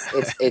 well,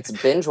 it's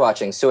binge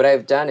watching. So what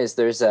I've done is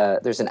there's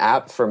an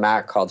app for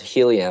Mac called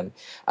Helium,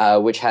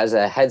 which has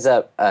a heads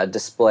up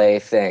display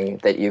thing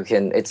that you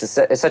can. It's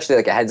essentially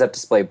like a heads up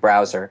display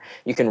browser.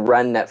 You can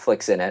run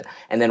Netflix in it,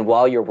 and then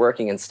while you're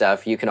working and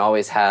stuff, you can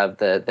always have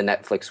the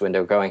Netflix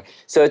window going.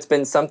 So it's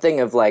been something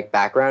of like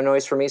background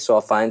noise for me. So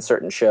I'll find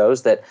certain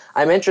shows that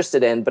I'm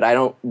interested in, but I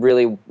don't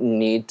really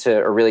need to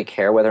or really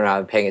care whether or not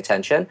I'm paying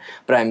attention.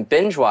 But I'm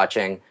binge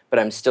watching, but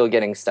I'm still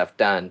getting stuff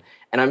done.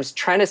 And I'm just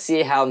trying to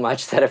see how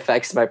much that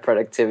affects my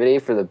productivity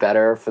for the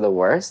better or for the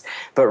worse.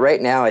 But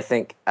right now, I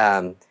think,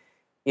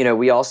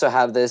 we also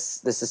have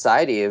this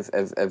society of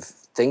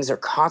things are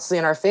constantly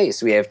in our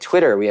face. We have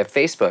Twitter, we have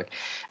Facebook.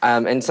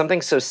 And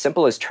something so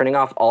simple as turning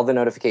off all the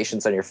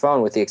notifications on your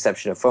phone with the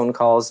exception of phone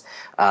calls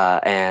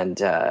and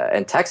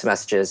text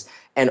messages,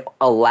 and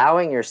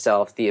allowing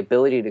yourself the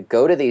ability to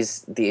go to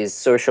these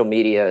social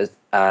media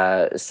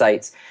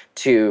sites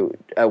to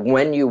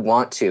when you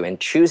want to, and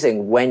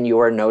choosing when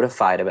you're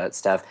notified about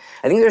stuff.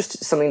 I think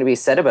there's something to be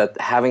said about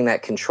having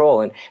that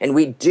control, and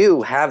we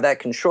do have that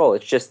control.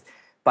 It's just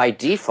by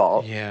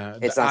default, Yeah,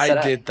 it's not I set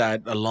up. did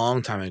that a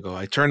long time ago.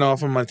 I turned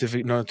off my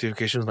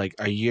notifications like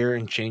a year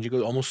and change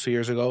ago, almost 2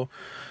 years ago,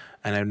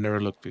 and I've never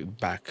looked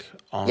back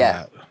on Yeah.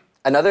 that.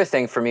 Another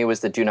thing for me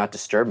was the do not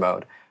disturb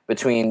mode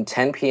between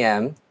 10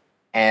 p.m.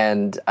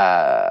 and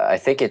I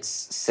think it's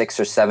 6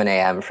 or 7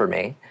 a.m. for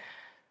me.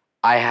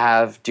 I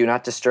have do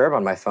not disturb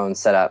on my phone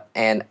set up,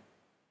 and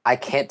I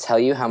can't tell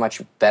you how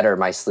much better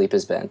my sleep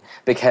has been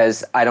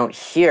because I don't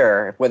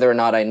hear, whether or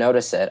not I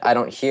notice it, I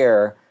don't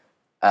hear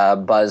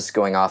buzz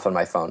going off on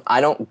my phone.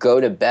 I don't go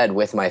to bed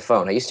with my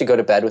phone. I used to go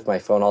to bed with my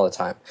phone all the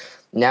time.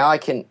 Now I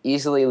can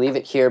easily leave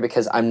it here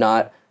because I'm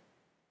not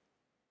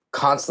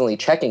constantly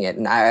checking it.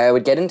 And I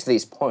would get into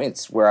these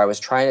points where I was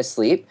trying to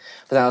sleep,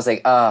 but then I was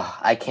like, oh,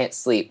 I can't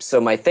sleep.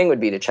 So my thing would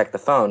be to check the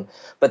phone.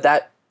 But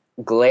that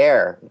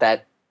glare,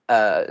 that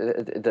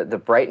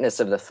the brightness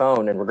of the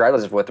phone, and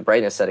regardless of what the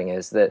brightness setting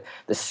is, the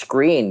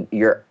screen,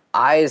 your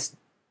eyes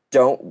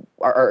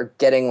are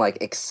getting like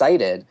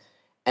excited,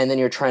 and then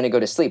you're trying to go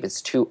to sleep.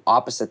 It's two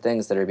opposite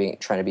things that are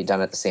trying to be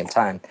done at the same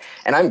time.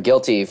 And I'm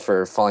guilty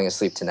for falling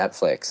asleep to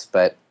Netflix,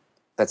 but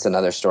that's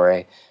another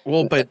story.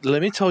 Well, but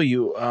let me tell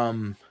you,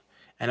 and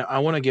I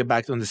want to get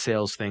back on the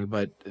sales thing,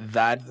 but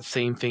that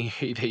same thing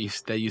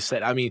that you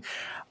said. I mean,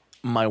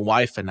 my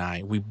wife and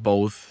I, we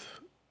both,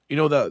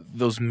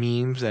 those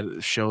memes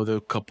that show the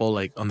couple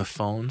like on the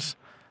phones.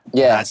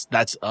 Yeah.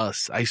 That's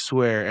us. I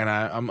swear, and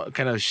I'm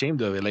kind of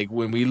ashamed of it. Like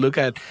when we look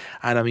at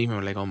a meme,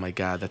 we're like, oh my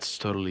god, that's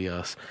totally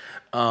us.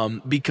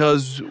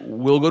 Because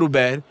we'll go to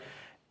bed,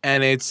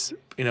 and it's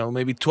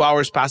maybe 2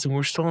 hours pass, and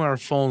we're still on our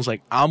phones.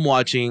 Like I'm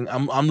looking.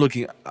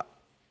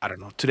 I don't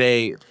know.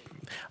 Today,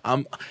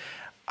 I'm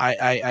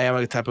I am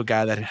a type of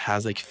guy that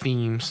has like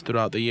themes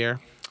throughout the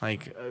year,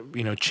 like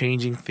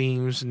changing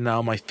themes.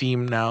 Now my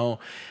theme now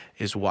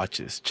is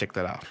watches. Check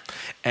that out,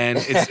 and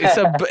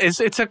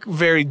it's a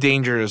very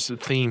dangerous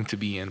theme to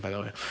be in, by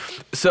the way.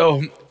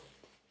 So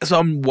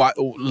I'm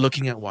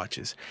looking at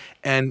watches,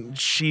 and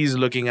she's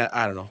looking at,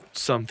 I don't know,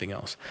 something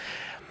else,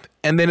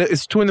 and then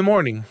it's 2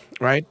 a.m,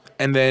 right?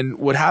 And then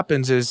what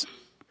happens is,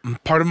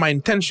 part of my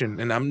intention,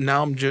 and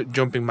I'm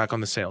jumping back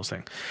on the sales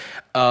thing,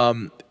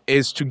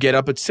 is to get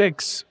up at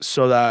 6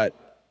 so that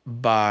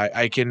my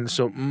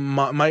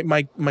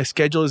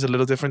schedule is a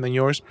little different than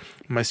yours.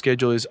 My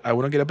schedule is I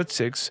want to get up at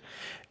 6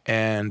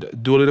 and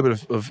do a little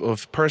bit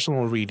of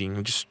personal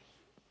reading, just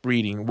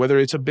reading, whether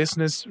it's a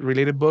business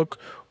related book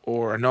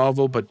or a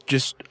novel, but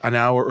just an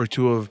hour or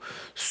two of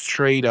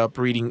straight up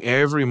reading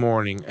every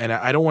morning. And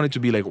I don't want it to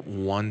be like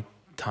one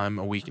time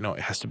a week. No,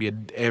 it has to be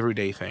an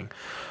everyday thing.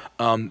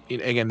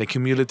 Again, the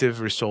cumulative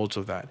results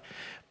of that.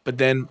 But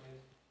then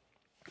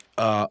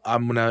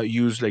I'm gonna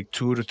use like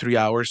 2 to 3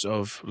 hours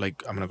of,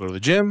 like, I'm gonna go to the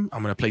gym,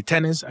 I'm gonna play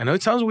tennis. I know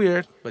it sounds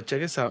weird, but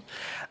check this out.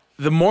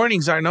 The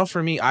mornings are enough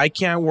for me. I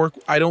can't work.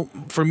 I don't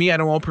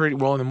operate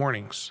well in the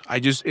mornings.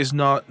 It's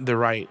not the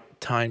right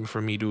time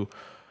for me to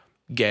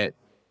get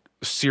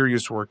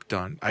serious work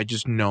done. I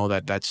just know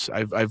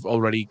I've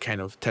already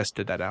kind of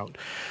tested that out.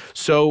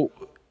 So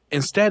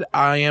instead,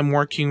 I am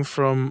working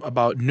from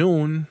about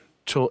noon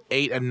till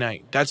 8 at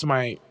night. That's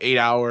my 8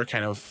 hour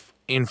kind of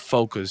in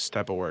focus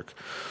type of work.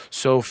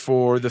 So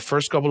for the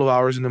first couple of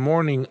hours in the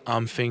morning,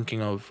 I'm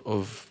thinking of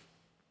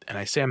and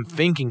I say I'm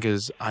thinking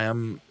because I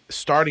am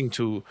starting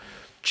to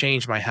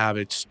change my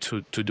habits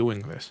to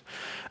doing this,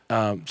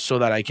 so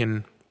that I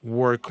can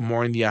work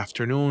more in the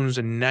afternoons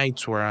and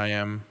nights where I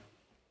am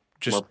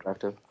More just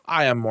productive.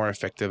 I am more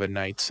effective at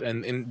nights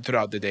and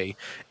throughout the day.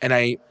 And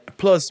I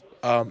plus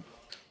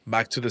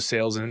back to the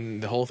sales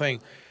and the whole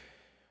thing.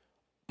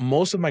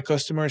 Most of my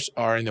customers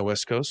are in the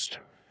West Coast,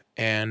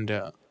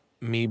 and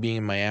me being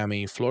in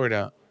Miami,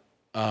 Florida,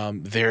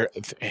 they're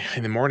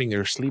in the morning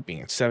they're sleeping.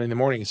 It's 7 in the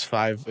morning. It's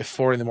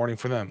 4 in the morning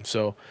for them.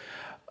 So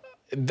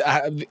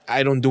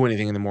I don't do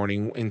anything in the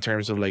morning in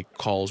terms of like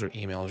calls or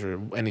emails or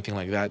anything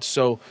like that.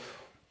 So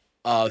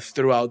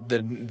throughout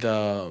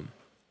the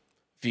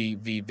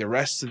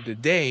rest of the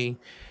day,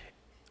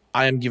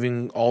 I am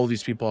giving all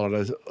these people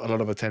a lot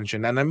of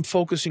attention, and I'm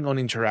focusing on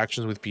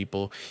interactions with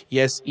people.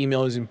 Yes,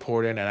 email is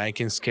important, and I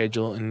can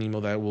schedule an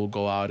email that will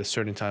go out at a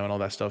certain time and all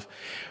that stuff.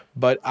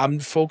 But I'm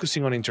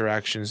focusing on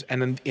interactions,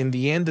 and in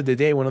the end of the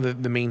day, one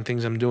of the main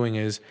things I'm doing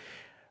is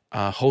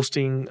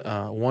hosting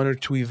one or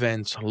two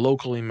events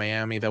locally in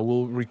Miami that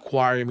will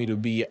require me to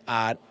be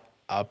at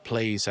a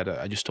place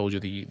I just told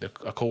you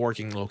a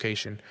co-working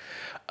location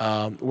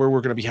where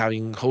we're going to be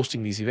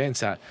hosting these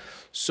events at.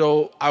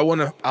 So I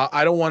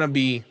don't want to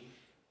be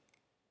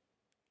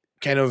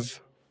kind of,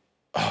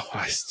 oh,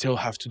 I still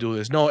have to do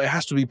this. No, it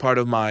has to be part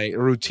of my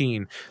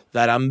routine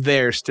that I'm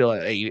there still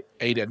at eight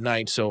at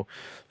night, so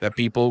that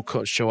people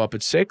show up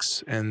at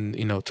 6 and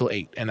till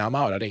 8, and I'm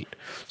out at 8.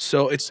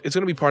 So it's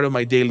gonna be part of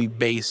my daily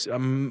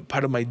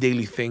part of my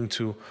daily thing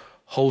to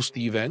host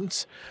the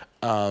events,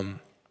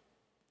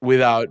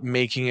 without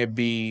making it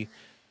be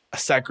a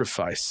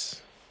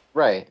sacrifice.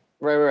 Right.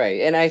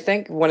 And I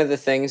think one of the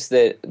things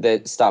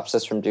that stops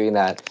us from doing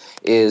that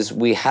is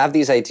we have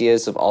these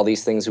ideas of all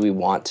these things we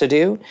want to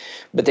do,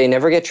 but they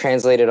never get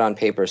translated on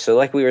paper. So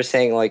like we were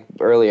saying like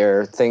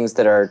earlier, things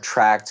that are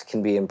tracked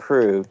can be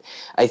improved.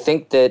 I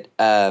think that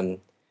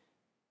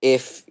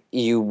if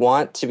you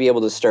want to be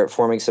able to start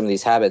forming some of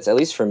these habits, at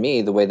least for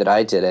me, the way that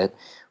I did it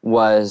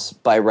was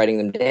by writing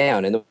them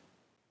down. And the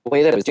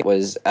way that it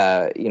was,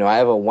 I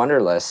have a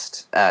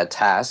Wonderlist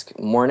task,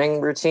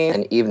 morning routine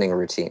and evening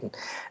routine,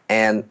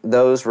 and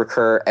those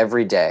recur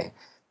every day.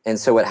 And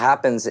so what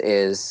happens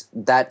is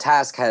that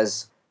task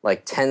has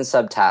like 10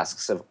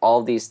 subtasks of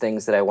all these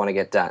things that I want to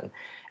get done.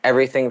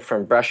 Everything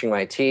from brushing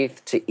my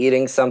teeth to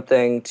eating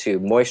something to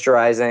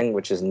moisturizing,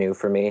 which is new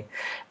for me,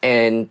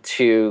 and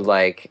to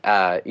like,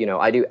 I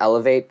do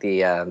Elevate,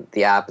 the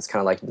app. It's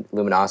kind of like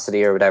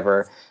Luminosity or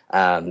whatever,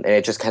 and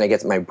it just kind of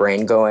gets my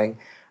brain going.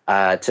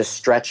 To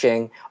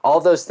stretching, all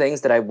those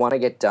things that I want to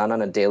get done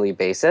on a daily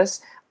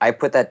basis, I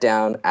put that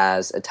down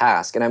as a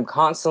task. And I'm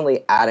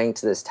constantly adding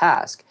to this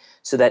task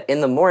so that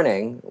in the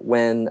morning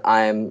when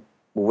I'm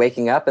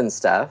waking up and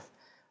stuff,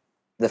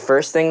 the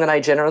first thing that I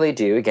generally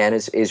do, again,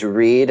 is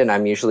read, and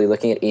I'm usually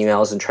looking at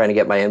emails and trying to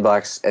get my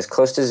inbox as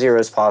close to zero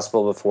as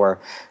possible before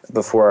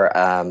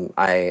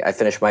I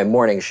finish my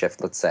morning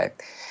shift, let's say.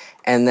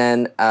 And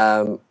then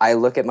I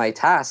look at my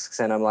tasks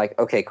and I'm like,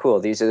 okay,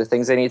 cool. These are the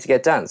things I need to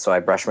get done. So I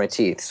brush my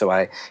teeth. So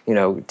I,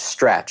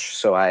 stretch.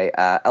 So I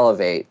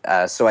elevate.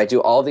 So I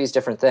do all these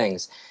different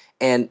things.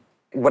 And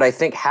what I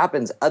think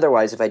happens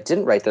otherwise if I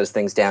didn't write those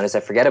things down is I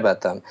forget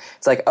about them.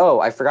 It's like, oh,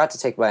 I forgot to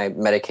take my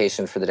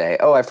medication for the day.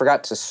 Oh, I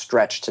forgot to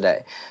stretch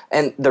today.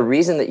 And the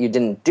reason that you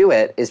didn't do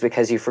it is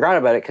because you forgot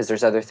about it because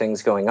there's other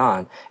things going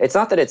on. It's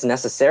not that it's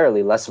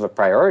necessarily less of a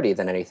priority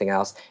than anything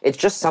else. It's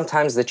just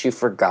sometimes that you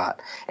forgot.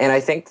 And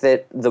I think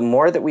that the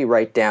more that we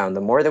write down,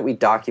 the more that we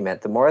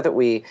document, the more that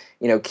we,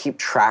 keep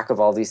track of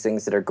all these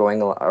things that are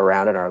going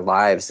around in our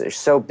lives, they're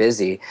so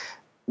busy,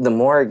 the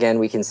more, again,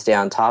 we can stay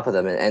on top of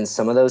them. And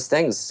some of those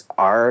things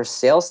are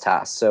sales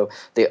tasks. So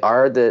they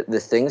are the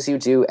things you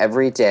do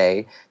every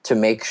day to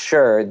make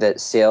sure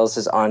that sales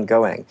is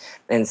ongoing.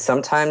 And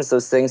sometimes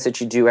those things that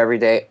you do every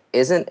day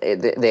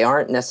they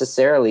aren't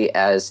necessarily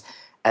as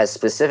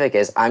specific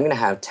as I'm going to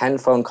have 10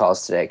 phone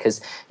calls today,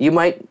 because you're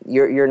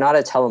not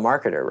a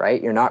telemarketer,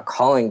 right? You're not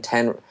calling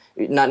 10.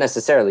 Not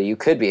necessarily. You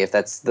could be if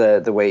that's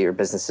the way your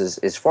business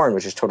is formed,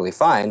 which is totally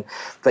fine.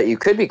 But you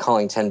could be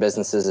calling 10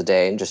 businesses a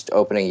day and just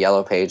opening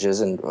Yellow Pages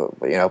and,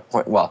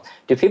 well,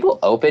 do people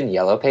open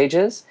Yellow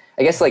Pages?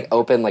 I guess like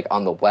open like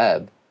on the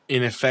web.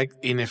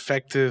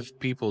 Ineffective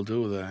people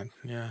do that.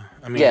 Yeah.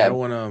 I mean, Yeah,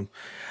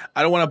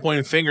 I don't want to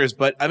point fingers,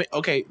 but I mean,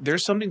 okay,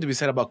 there's something to be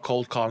said about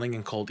cold calling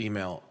and cold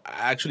email. It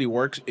actually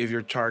works if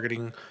you're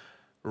targeting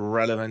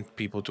relevant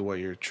people to what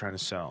you're trying to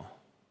sell.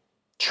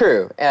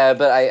 true.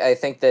 But I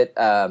think that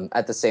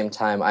at the same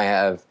time, I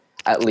have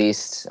at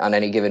least on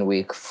any given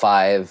week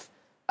 5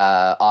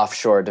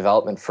 offshore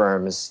development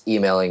firms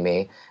emailing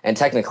me. And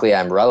technically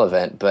I'm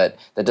relevant, but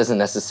that doesn't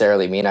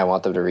necessarily mean I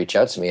want them to reach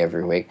out to me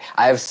every week.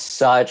 I have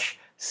such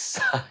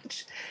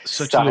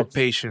Such low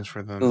patience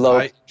for them. low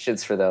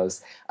patience for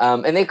those.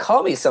 And they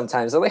call me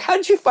sometimes. I'm like, how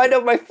did you find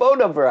out my phone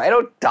number? I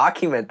don't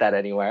document that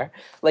anywhere.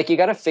 Like, you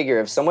got to figure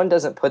if someone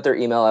doesn't put their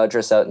email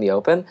address out in the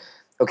open,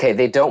 okay,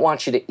 they don't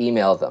want you to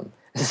email them.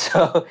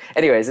 So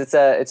anyways, it's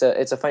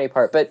a funny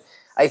part. But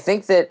I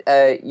think that,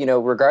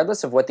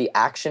 regardless of what the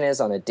action is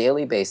on a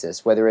daily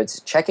basis, whether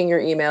it's checking your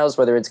emails,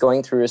 whether it's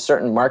going through a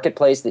certain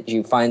marketplace that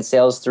you find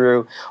sales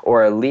through,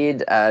 or a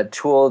lead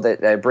tool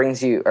that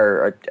brings you,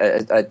 or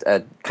a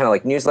kind of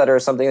like newsletter or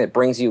something that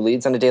brings you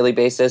leads on a daily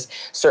basis,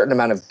 certain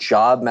amount of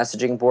job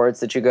messaging boards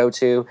that you go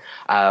to,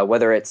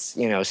 whether it's,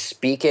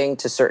 speaking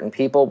to certain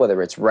people,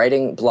 whether it's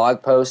writing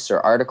blog posts or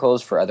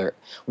articles for other,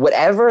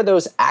 whatever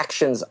those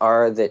actions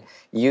are that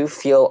you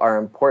feel are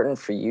important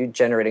for you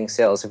generating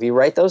sales, if you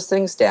write those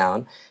things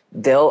down,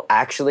 they'll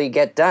actually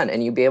get done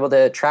and you'll be able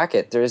to track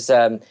it. There's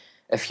a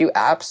few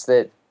apps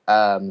that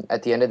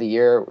at the end of the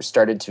year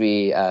started to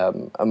be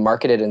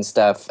marketed and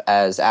stuff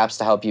as apps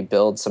to help you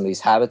build some of these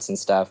habits and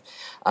stuff.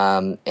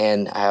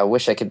 And I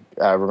wish I could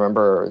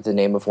remember the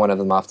name of one of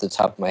them off the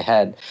top of my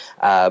head.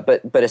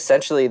 But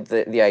essentially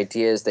the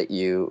idea is that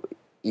you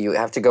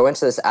have to go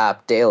into this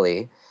app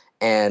daily,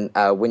 and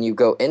when you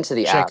go into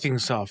the Check app,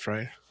 things off,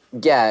 right?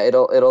 yeah,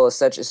 it'll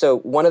essentially. So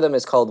one of them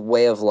is called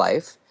Way of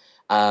Life,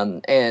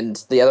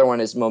 and the other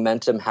one is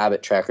Momentum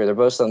Habit Tracker. They're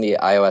both on the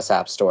iOS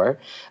App Store.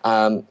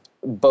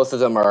 Both of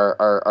them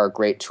are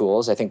great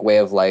tools. I think Way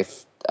of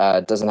Life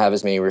doesn't have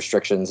as many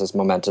restrictions as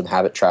Momentum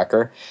Habit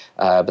Tracker,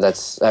 but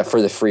that's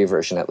for the free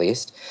version at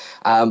least.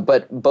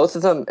 But both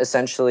of them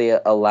essentially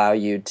allow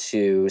you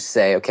to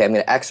say, okay, I'm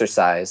going to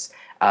exercise.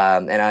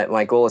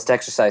 My goal is to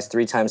exercise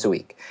 3 times a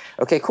week.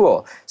 Okay,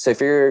 cool. So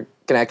if you're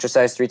going to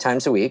exercise 3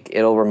 times a week,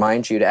 it'll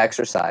remind you to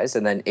exercise.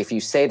 And then if you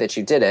say that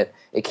you did it,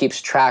 it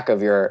keeps track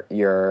of your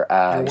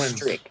wins.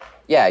 streak.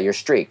 Yeah, your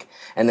streak.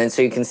 And then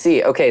so you can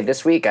see, okay,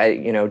 this week I,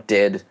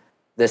 did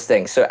this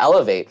thing. So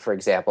Elevate, for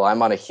example,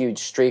 I'm on a huge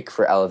streak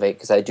for Elevate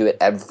because I do it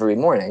every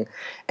morning.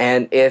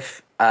 And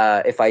if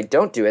I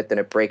don't do it, then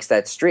it breaks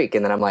that streak.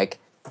 And then I'm like,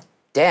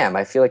 damn,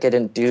 I feel like I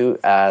didn't do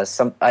I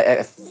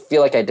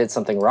feel like I did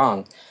something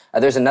wrong.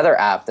 There's another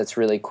app that's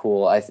really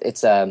cool.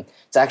 It's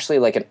actually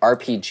like an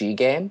RPG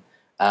game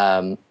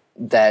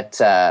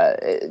that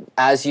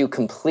as you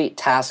complete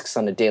tasks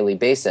on a daily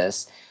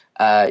basis,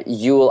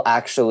 you will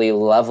actually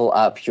level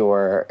up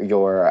your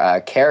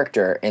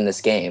character in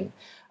this game.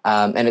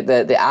 And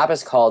the app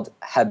is called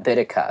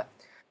Habitica.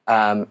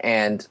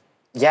 And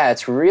yeah,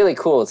 it's really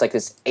cool. It's like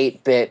this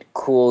 8-bit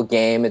cool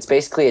game. It's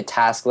basically a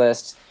task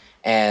list,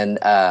 and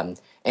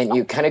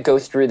you kind of go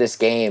through this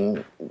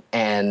game,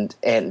 and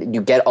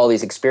you get all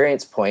these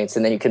experience points,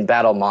 and then you can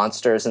battle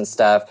monsters and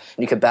stuff.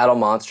 And you can battle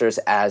monsters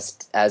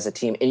as a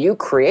team, and you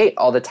create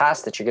all the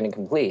tasks that you're going to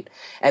complete,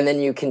 and then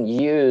you can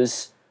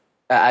use.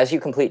 As you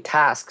complete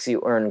tasks,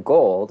 you earn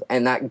gold,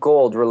 and that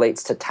gold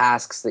relates to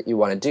tasks that you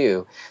want to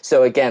do.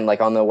 So again,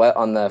 like on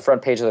the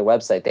front page of the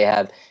website, they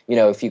have,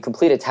 if you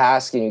complete a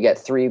task and you get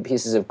 3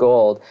 pieces of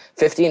gold,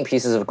 15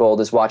 pieces of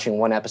gold is watching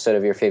 1 episode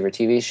of your favorite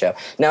TV show.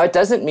 Now, it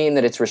doesn't mean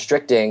that it's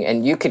restricting,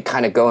 and you could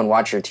kind of go and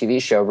watch your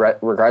TV show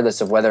regardless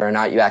of whether or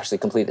not you actually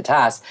complete the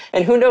task.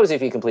 And who knows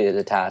if you completed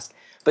the task.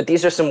 But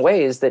these are some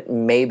ways that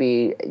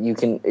maybe you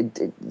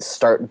can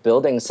start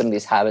building some of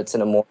these habits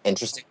in a more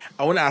interesting.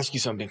 I want to ask you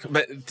something,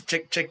 but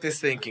check this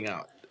thinking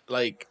out.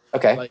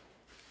 Okay.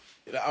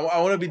 I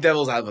want to be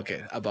devil's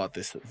advocate about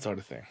this sort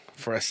of thing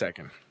for a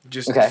second,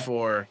 just Okay.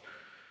 for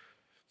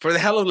the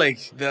hell of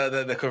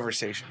the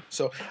conversation.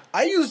 So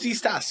I use these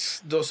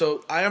tasks, though.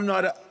 So I am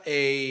not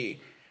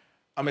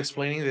I'm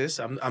explaining this.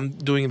 I'm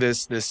doing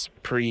this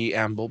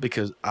preamble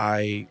because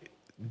I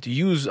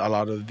use a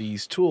lot of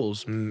these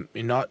tools,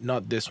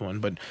 not this one,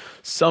 but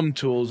some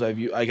tools I've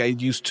used. Like I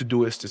use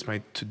Todoist as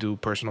my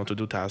personal to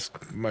do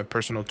task, my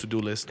personal to do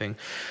list thing,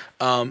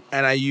 and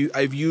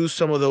I've used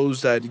some of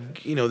those that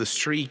the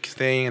streak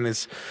thing, and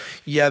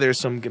there's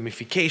some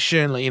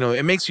gamification,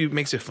 it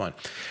makes it fun.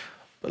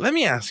 But let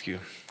me ask you,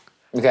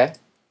 Okay.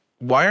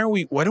 why don't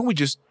we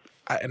just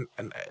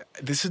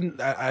this is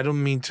I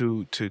don't mean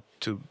to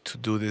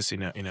do this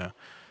in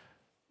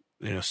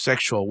a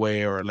sexual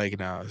way or make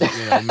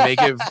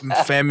it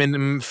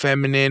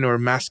feminine or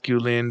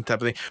masculine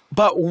type of thing.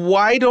 But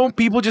why don't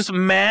people just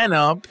man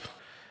up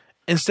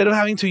instead of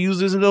having to use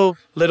these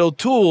little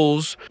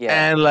tools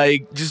and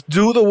just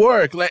do the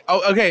work?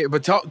 Okay,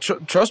 but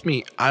trust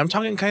me, I'm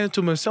talking kind of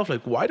to myself.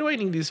 Like, why do I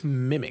need these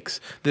mimics?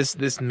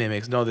 This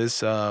mimics? No,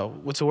 this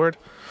what's the word?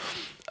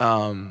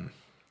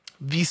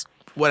 These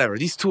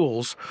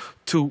tools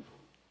to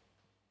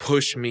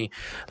push me,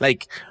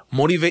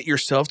 motivate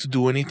yourself to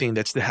do anything.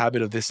 That's the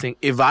habit of this thing.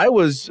 If I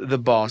was the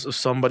boss of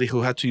somebody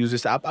who had to use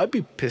this app, I'd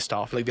be pissed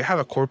off. They have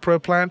a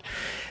corporate plan.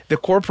 The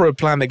corporate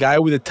plan, the guy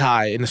with a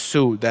tie and a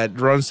suit that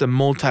runs a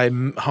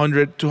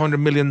 $200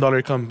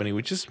 million company,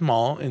 which is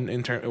small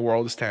in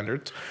world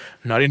standards,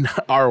 not in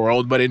our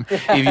world, but if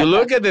you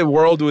look at the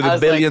world with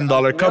 $1 billion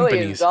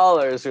companies,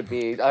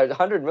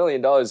 $100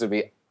 million would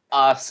be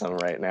awesome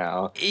right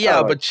now.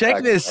 Yeah, but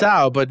check this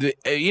out. But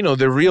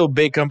the real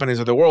big companies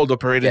of the world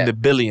operate in the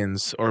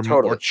billions or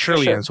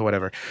trillions or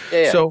whatever.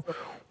 Yeah. So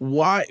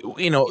why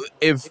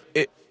if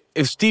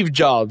Steve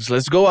Jobs,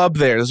 let's go all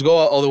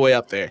the way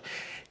up there.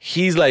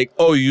 He's like,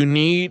 oh, you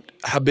need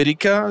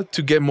Habitica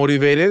to get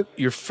motivated.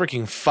 You're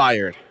freaking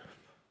fired.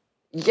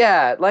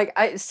 Yeah, like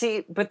I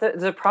see, but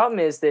the problem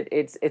is that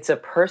it's a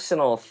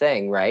personal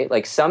thing, right?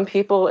 Like some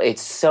people,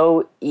 it's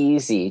so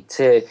easy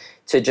to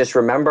just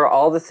remember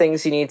all the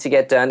things you need to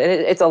get done, and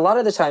it's a lot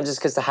of the times it's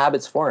because the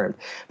habit's formed.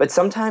 But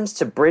sometimes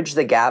to bridge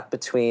the gap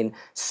between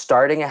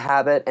starting a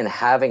habit and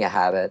having a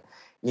habit,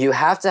 you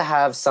have to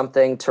have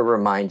something to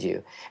remind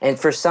you. And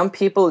for some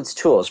people, it's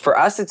tools. For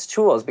us, it's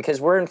tools because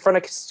we're in front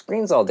of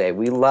screens all day.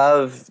 We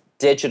love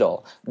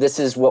digital. This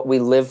is what we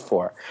live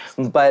for.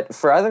 But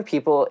for other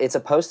people, it's a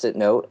post-it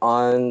note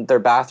on their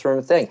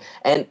bathroom thing.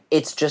 And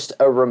it's just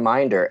a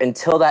reminder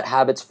until that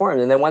habit's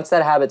formed. And then once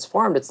that habit's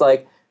formed, it's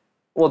like,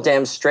 well,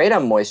 damn straight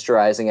I'm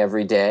moisturizing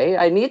every day.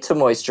 I need to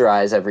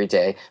moisturize every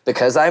day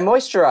because I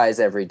moisturize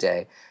every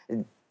day.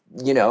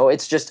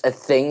 It's just a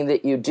thing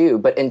that you do.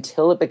 But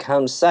until it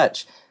becomes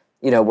such,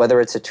 whether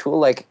it's a tool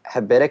like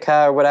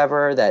Habitica or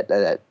whatever, that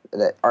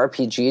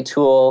RPG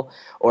tool,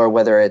 or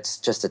whether it's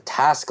just a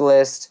task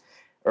list,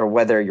 or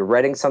whether you're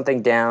writing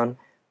something down,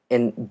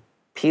 in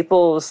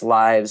people's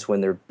lives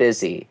when they're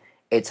busy,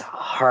 it's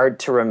hard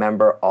to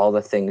remember all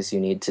the things you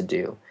need to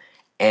do.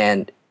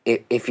 And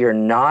if you're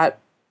not,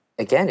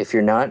 again, if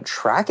you're not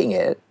tracking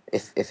it,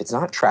 if it's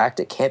not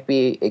tracked, it can't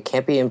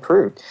be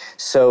improved.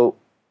 So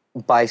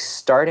by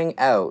starting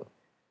out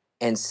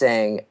and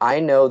saying,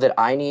 I know that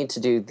I need to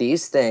do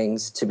these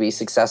things to be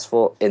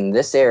successful in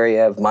this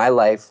area of my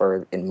life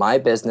or in my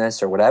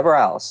business or whatever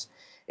else,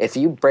 if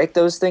you break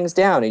those things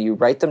down and you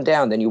write them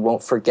down, then you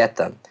won't forget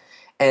them.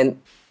 And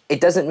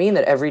it doesn't mean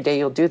that every day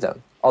you'll do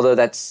them. Although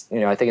that's,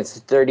 I think it's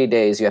 30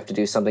 days you have to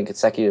do something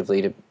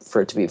consecutively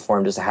for it to be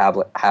formed as a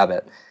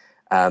habit.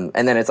 And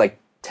then it's like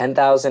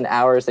 10,000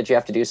 hours that you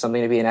have to do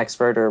something to be an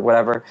expert or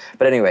whatever.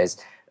 But anyways,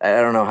 I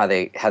don't know how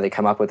they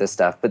come up with this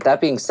stuff. But that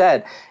being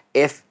said,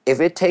 if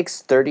it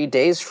takes 30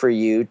 days for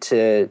you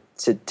to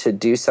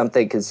do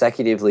something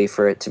consecutively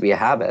for it to be a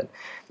habit,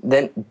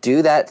 then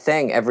do that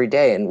thing every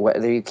day. And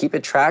whether you keep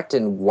it tracked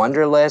in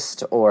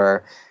Wunderlist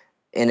or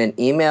in an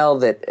email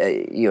that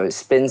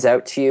spins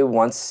out to you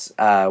once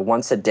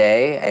a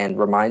day and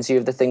reminds you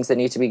of the things that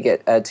need to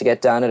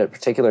get done at a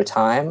particular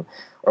time,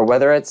 or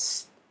whether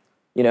it's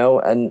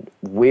a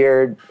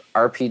weird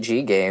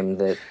RPG game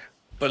that.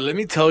 But let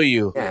me tell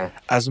you, Yeah.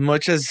 as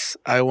much as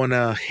I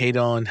wanna hate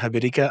on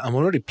Habitica, I'm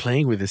already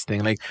playing with this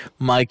thing. Like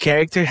my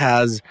character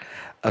has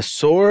a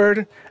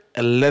sword,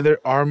 a leather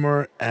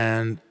armor,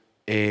 and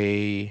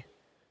a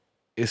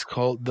it's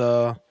called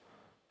the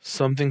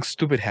something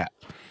stupid hat.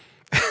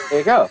 There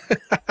you go.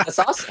 That's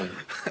awesome.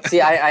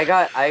 See, I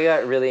got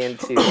really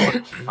into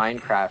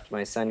Minecraft.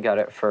 My son got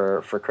it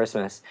for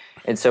Christmas,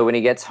 and so when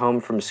he gets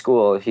home from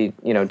school, he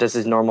does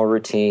his normal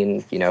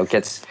routine.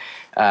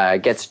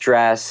 Gets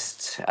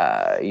dressed.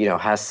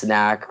 Has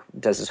snack,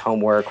 does his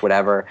homework,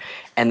 whatever,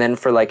 and then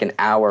for like an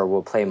hour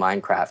we'll play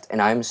Minecraft.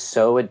 And I'm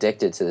so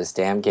addicted to this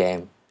damn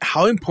game.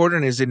 How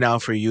important is it now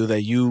for you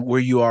that you where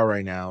you are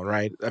right now,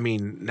 right? I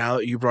mean, now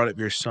that you brought up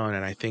your son,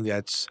 and I think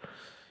that's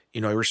I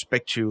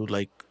respect you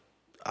like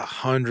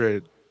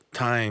 100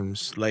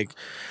 times. Like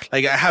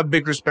I have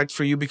big respect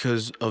for you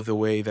because of the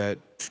way that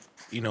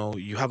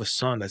you have a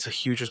son. That's a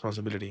huge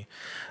responsibility.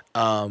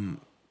 Um,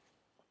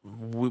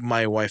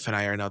 my wife and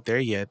I are not there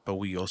yet, but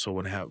we also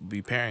want to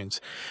be parents.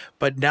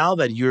 But now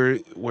that you're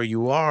where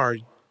you are,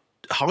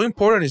 how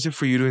important is it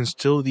for you to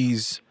instill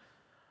these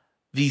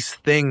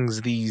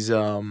things, these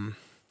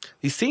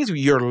things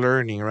you're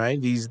learning, right?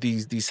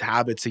 These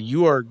habits that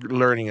you are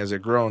learning as a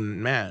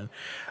grown man,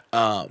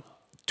 uh,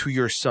 to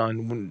your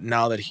son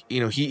now that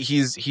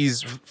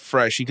he's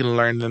fresh. He can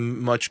learn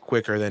them much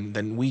quicker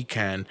than we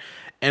can,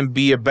 and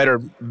be a better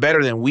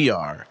than we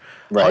are.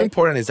 How Right.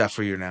 important is that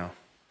for you now?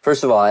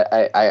 First of all,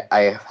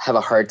 I have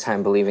a hard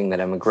time believing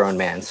that I'm a grown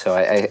man. So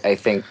I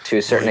think to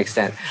a certain Well,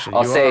 extent, so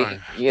I'll you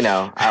say,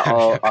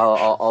 are.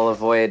 I'll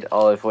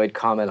avoid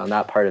comment on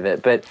that part of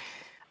it. But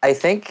I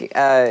think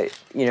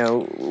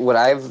what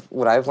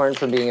I've learned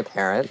from being a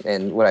parent,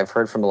 and what I've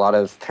heard from a lot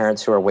of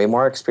parents who are way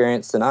more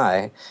experienced than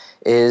I,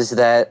 is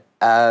that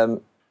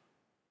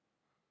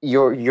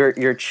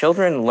your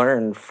children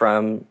learn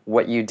from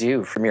what you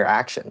do, from your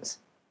actions.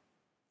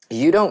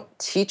 You don't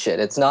teach it.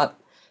 It's not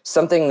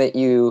something that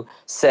you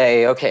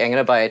say, okay, I'm going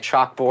to buy a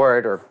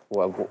chalkboard or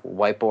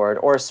whiteboard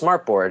or a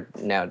smart board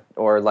now,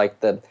 or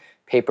like the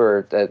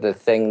paper, the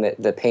thing that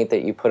the paint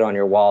that you put on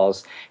your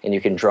walls and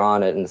you can draw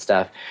on it and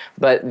stuff.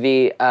 But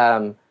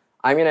I'm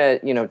going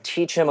to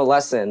teach him a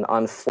lesson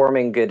on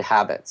forming good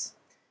habits.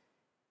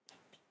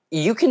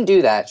 You can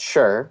do that,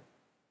 sure,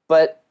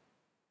 but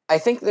I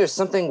think there's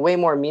something way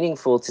more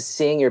meaningful to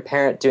seeing your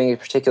parent doing a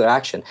particular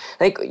action.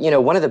 I think,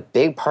 one of the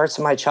big parts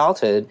of my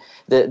childhood,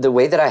 the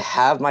way that I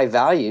have my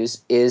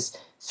values is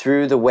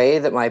through the way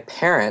that my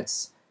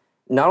parents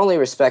not only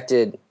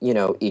respected,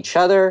 each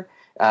other,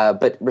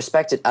 but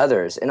respected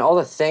others and all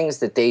the things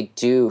that they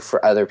do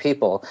for other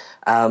people.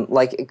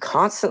 Like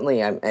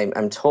constantly,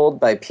 I'm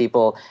told by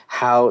people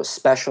how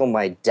special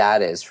my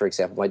dad is. For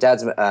example, my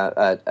dad's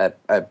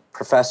a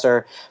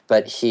professor,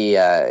 but he's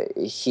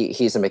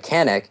a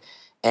mechanic.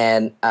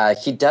 And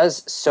he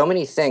does so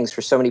many things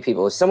for so many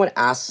people. If someone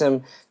asks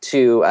him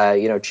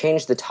to,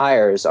 change the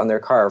tires on their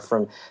car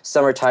from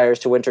summer tires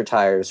to winter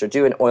tires, or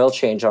do an oil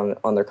change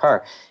on their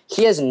car,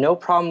 he has no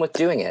problem with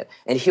doing it,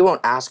 and he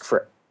won't ask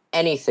for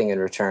anything in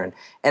return.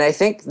 And I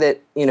think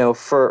that,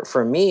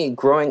 for me,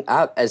 growing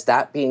up as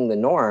that being the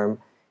norm,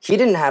 he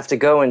didn't have to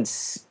go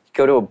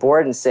to a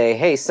board and say,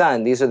 hey,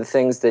 son, these are the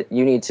things that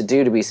you need to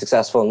do to be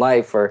successful in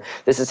life, or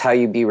this is how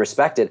you be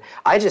respected.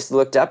 I just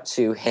looked up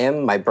to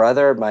him, my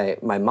brother,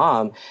 my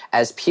mom,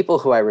 as people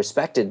who I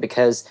respected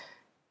because,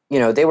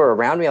 they were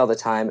around me all the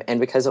time, and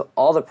because of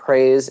all the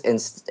praise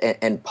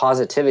and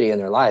positivity in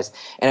their lives.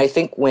 And I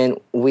think when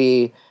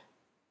me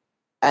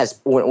as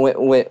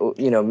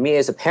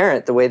a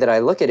parent, the way that I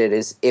look at it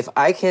is, if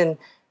I can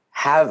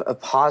have a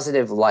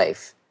positive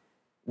life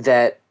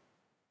that,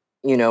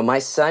 my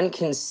son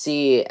can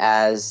see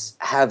as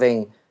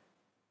having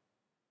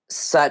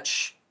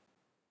such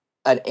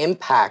an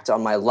impact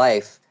on my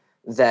life,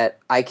 that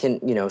I can,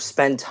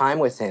 spend time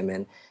with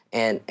him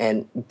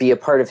and be a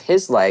part of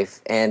his life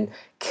and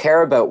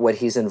care about what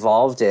he's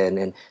involved in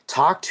and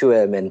talk to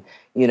him and,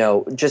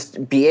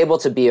 just be able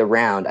to be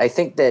around. I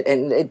think that,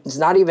 and it's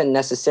not even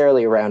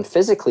necessarily around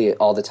physically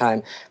all the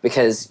time,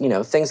 because,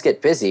 things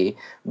get busy,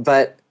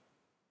 but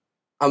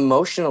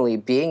emotionally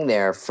being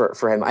there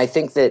for him, I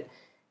think that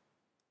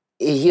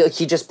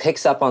he just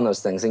picks up on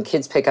those things, and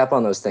kids pick up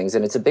on those things.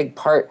 And it's a big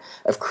part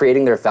of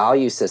creating their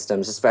value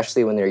systems,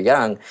 especially when they're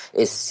young,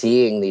 is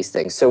seeing these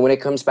things. So when it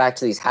comes back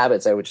to these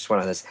habits, I would just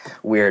went on this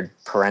weird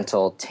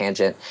parental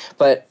tangent.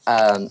 But,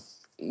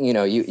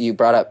 you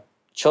brought up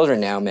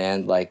children now,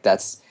 man. Like,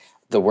 that's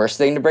the worst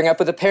thing to bring up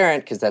with a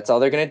parent, because that's all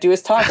they're going to do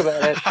is talk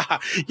about it.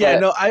 Yeah,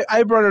 no,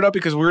 I brought it up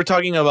because we were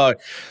talking about,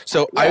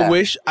 so Yeah.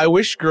 I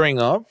wish growing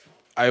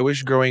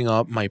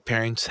up, my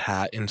parents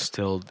had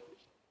instilled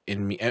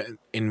in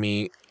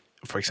me,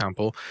 for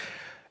example,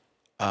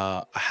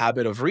 a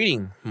habit of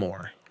reading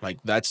more. Like,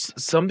 that's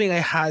something I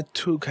had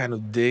to kind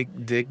of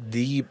dig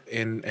deep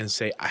in and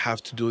say, I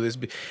have to do this.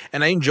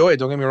 And I enjoy it,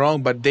 don't get me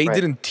wrong, but they Right.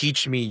 didn't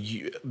teach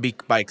me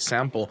by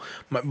example.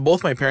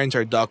 Both my parents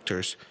are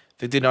doctors.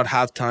 They did not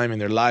have time in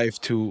their life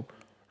to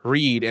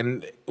read,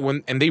 and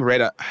they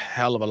read a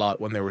hell of a lot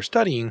when they were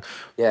studying.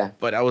 Yeah.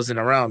 But I wasn't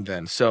around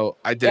then, so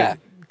I Yeah. didn't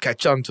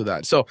catch on to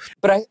that. So,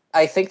 But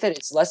I think that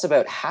it's less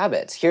about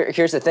habits.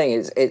 Here's the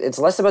thing: it's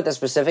less about the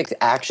specific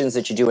actions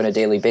that you do on a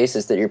daily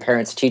basis that your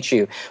parents teach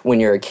you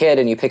when you're a kid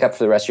and you pick up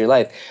for the rest of your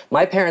life.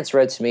 My parents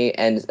read to me,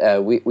 and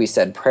we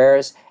said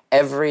prayers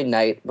every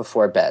night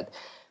before bed.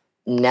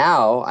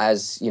 Now,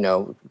 as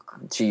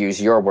to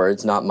use your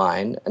words, not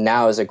mine.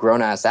 Now, as a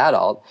grown-ass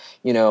adult,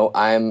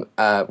 I'm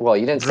well.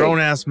 You didn't say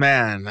grown ass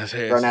man.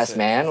 grown ass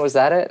man. Was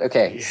that it?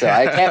 Okay, so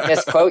I can't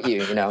misquote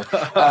you.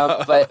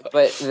 But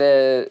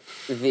the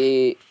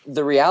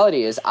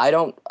reality is, I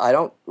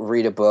don't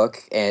read a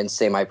book and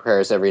say my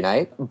prayers every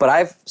night. But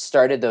I've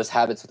started those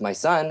habits with my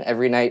son.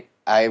 Every night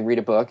I read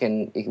a book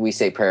and we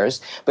say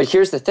prayers. But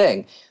here's the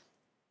thing: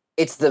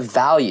 it's the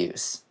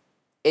values.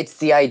 It's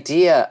the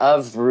idea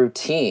of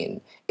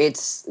routine.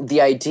 It's the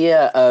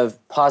idea of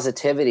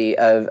positivity,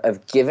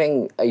 of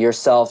giving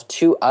yourself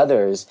to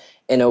others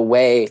in a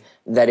way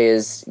that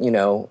is,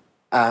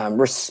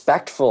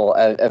 respectful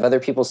of other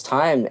people's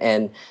time,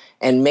 and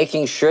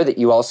making sure that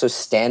you also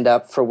stand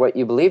up for what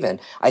you believe in.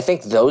 I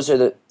think those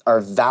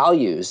are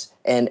values,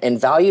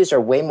 and values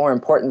are way more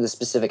important than the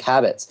specific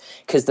habits,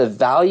 because the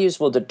values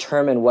will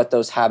determine what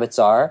those habits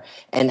are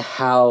and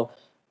how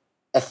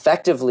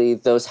effectively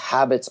those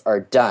habits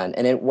are done,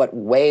 and in what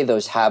way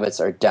those habits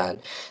are done.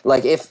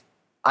 Like, if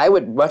I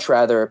would much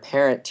rather a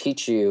parent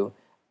teach you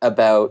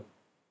about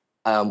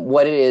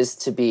what it is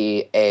to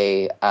be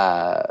a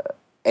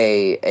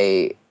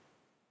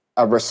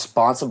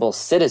responsible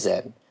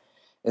citizen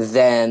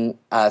than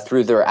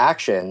through their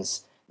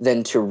actions,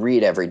 than to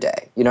read every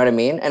day. You know what I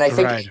mean? And I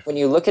think Right. when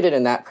you look at it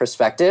in that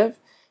perspective,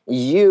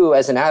 you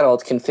as an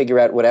adult can figure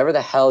out whatever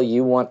the hell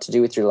you want to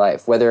do with your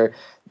life. Whether,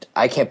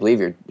 I can't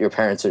believe your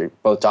parents are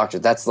both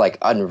doctors. That's like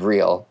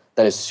unreal.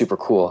 That is super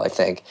cool, I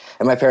think.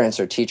 And my parents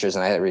are teachers,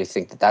 and I really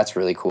think that that's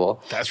really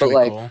cool. That's But really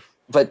like, cool.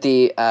 but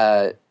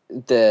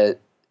the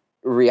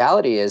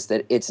reality is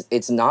that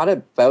it's not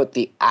about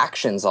the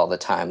actions all the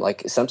time.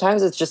 Like,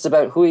 sometimes it's just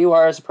about who you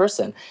are as a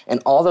person,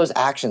 and all those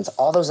actions,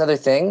 all those other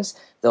things,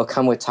 they'll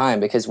come with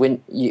time. Because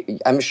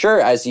I'm sure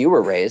as you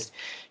were raised,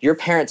 your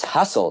parents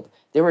hustled.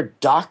 They were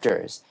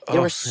doctors. They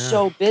were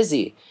so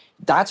busy.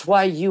 That's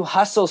why you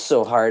hustle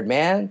so hard,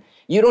 man.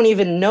 You don't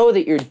even know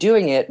that you're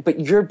doing it, but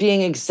you're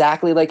being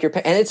exactly like your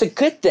parents. And it's a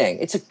good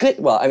thing.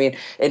 Well, I mean,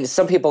 and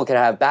some people can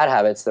have bad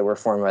habits that were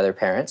formed by their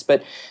parents,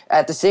 but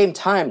at the same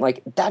time,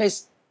 like,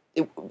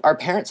 our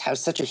parents have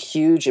such a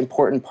huge,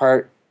 important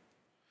part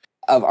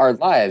of our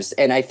lives.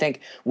 And I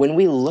think when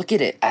we look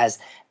at it as,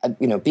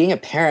 being a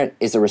parent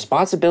is a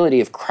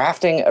responsibility of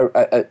crafting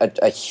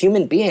a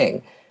human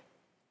being,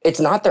 It's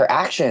not their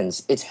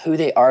actions, it's who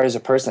they are as a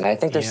person. I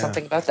think there's Yeah.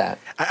 something about that.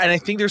 And I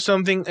think there's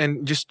something,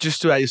 and just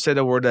to, you said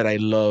a word that I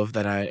love,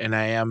 I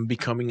am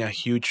becoming a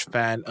huge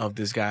fan of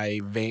this guy,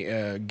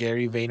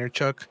 Gary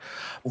Vaynerchuk,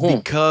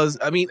 Mhm. because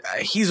I mean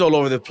he's all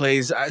over the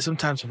place.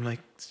 Sometimes I'm like,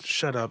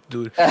 shut up,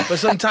 dude. But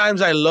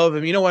sometimes I love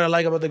him. You know what I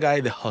like about the guy?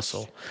 The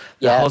hustle,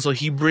 the Yeah, hustle.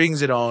 He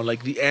brings it on,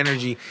 like the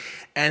energy,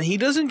 and he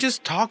doesn't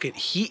just talk it.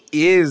 He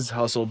is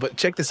hustle. But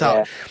check this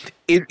out.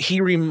 yeah,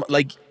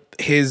 Like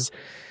his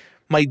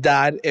my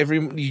dad.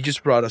 You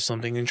just brought us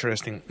something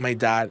interesting. My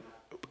dad,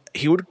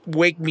 he would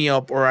wake me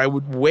up, or I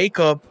would wake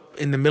up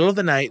in the middle of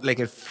the night, like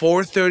at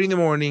 4:30 in the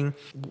morning.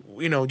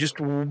 Just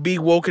be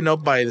woken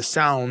up by the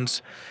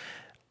sounds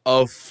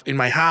of in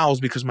my house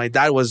because my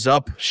dad was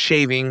up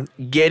shaving,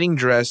 getting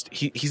dressed.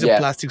 He's a yeah.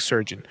 plastic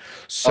surgeon,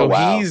 Oh so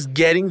wow.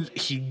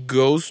 he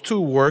goes to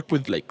work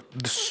with like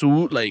the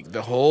suit, like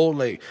the whole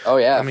like. Oh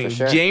I yeah, for mean,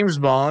 sure. James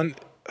Bond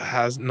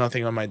has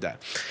nothing on my dad.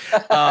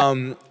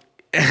 Um,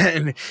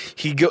 and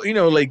he go,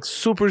 like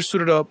super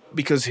suited up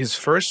because his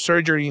first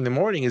surgery in the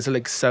morning is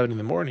like 7 in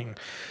the morning,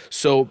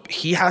 so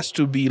he has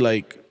to be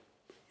like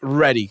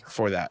ready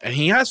for that, and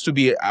he has to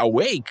be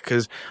awake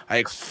because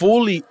like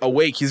fully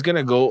awake. He's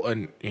gonna go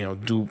and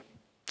do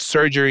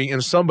surgery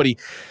in somebody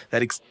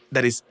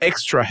that is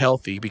extra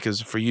healthy, because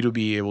for you to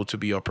be able to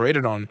be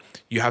operated on,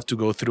 you have to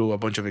go through a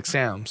bunch of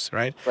exams,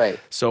 right? Right.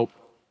 So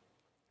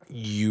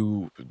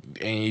you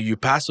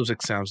pass those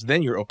exams,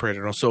 then you're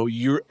operated on, so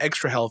you're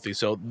extra healthy,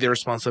 so the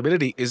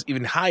responsibility is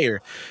even higher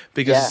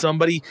because Yeah.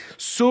 somebody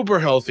super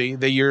healthy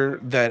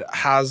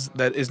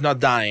that is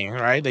not dying,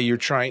 right, that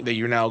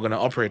you're now going to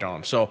operate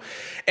on. So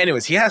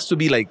anyways, he has to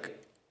be like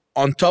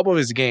on top of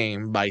his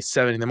game by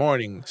 7 in the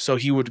morning, so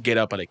he would get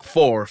up at like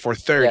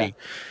 4:30.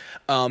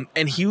 Yeah.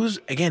 And he was,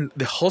 again,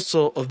 the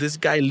hustle of this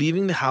guy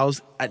leaving the house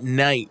at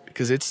night,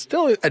 because it's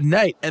still at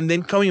night, and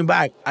then coming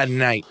back at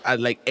night at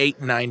like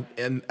 8, 9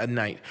 at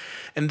night.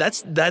 And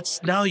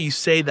that's now you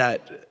say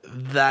that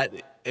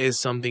is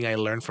something I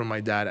learned from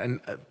my dad. And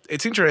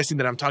it's interesting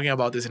that I'm talking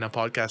about this in a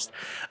podcast.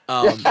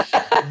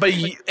 But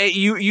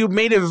you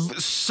made it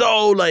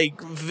so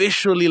like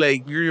visually,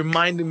 like you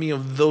reminded me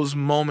of those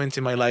moments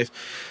in my life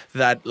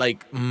that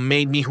like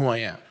made me who I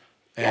am.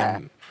 Yeah.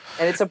 And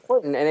And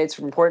it's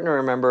important to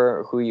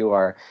remember who you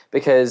are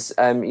because,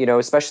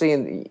 especially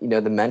in,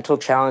 the mental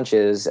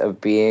challenges of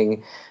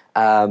being,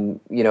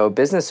 a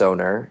business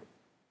owner,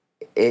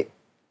 it,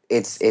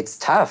 it's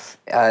tough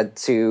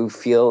to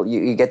feel,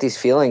 you get these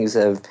feelings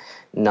of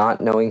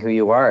not knowing who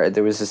you are.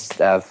 There was this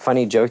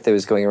funny joke that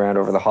was going around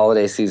over the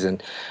holiday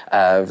season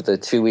of the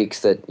 2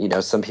 weeks that,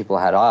 some people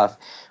had off,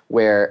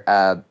 where,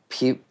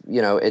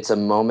 it's a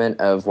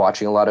moment of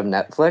watching a lot of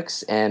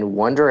Netflix and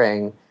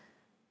wondering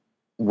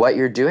what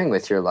you're doing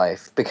with your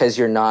life because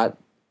you're not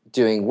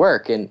doing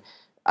work. And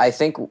I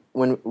think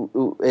when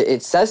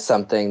it says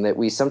something that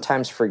we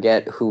sometimes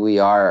forget who we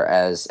are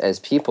as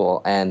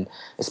people, and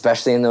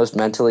especially in those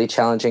mentally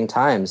challenging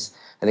times,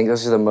 I think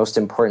those are the most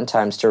important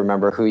times to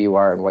remember who you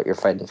are and what you're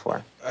fighting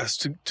for.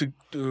 As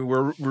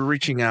we're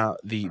reaching out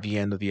the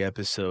end of the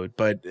episode,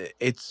 but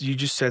it's you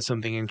just said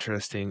something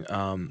interesting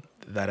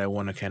that I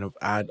want to kind of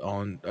add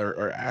on,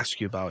 or ask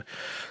you about.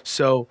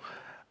 So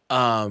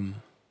um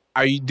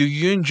do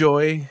you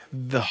enjoy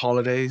the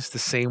holidays the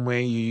same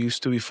way you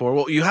used to before?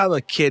 Well, you have a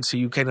kid, so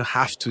you kind of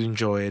have to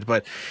enjoy it,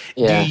 but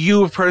do Yeah.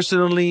 you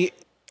personally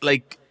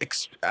like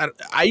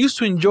I used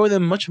to enjoy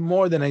them much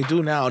more than I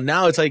do now.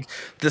 Now it's like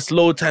the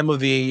slow time of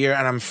the year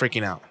and I'm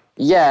freaking out.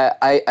 Yeah,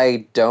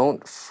 I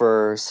don't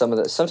for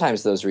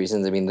sometimes those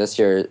reasons. I mean, this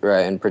year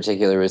in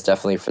particular was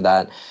definitely for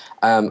that.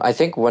 I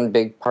think one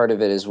big part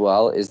of it as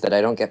well is that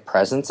I don't get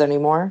presents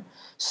anymore.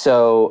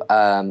 So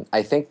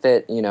I think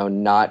that,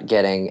 not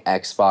getting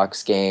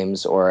Xbox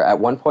games, or at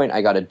one point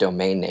I got a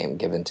domain name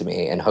given to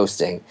me and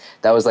hosting.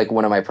 That was like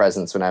one of my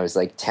presents when I was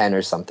like 10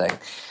 or something.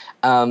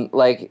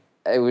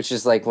 Which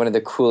is like one of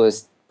the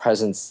coolest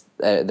presents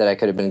that I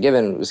could have been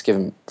given. It was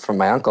given from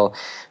my uncle.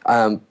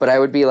 But I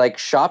would be like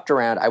shopped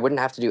around. I wouldn't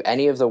have to do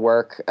any of the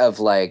work of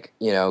like,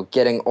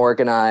 getting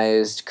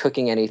organized,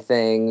 cooking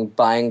anything,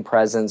 buying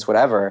presents,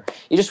 whatever.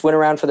 You just went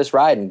around for this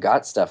ride and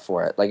got stuff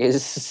for it. Like,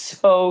 it's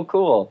so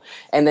cool.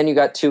 And then you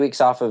got 2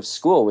 weeks off of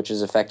school, which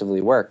is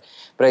effectively work.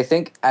 But I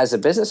think as a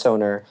business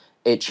owner,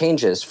 it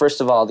changes. First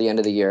of all, the end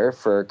of the year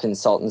for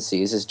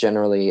consultancies is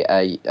generally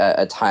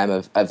a time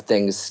of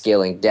things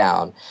scaling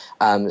down.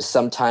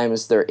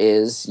 Sometimes there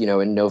is,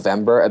 in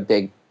November, a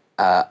big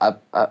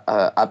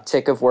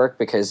uptick of work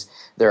because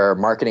there are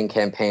marketing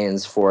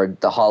campaigns for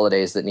the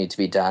holidays that need to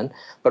be done.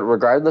 But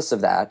regardless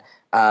of that,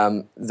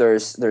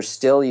 there's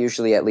still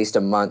usually at least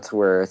a month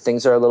where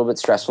things are a little bit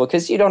stressful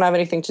because you don't have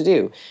anything to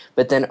do.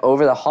 But then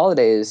over the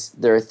holidays,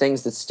 there are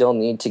things that still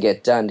need to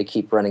get done to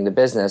keep running the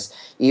business,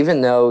 even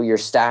though your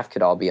staff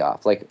could all be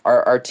off. Like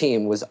our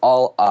team was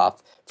all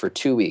off for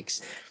 2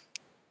 weeks.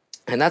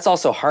 And that's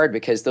also hard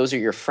because those are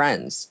your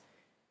friends.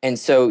 And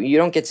so you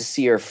don't get to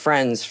see your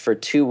friends for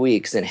 2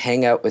 weeks and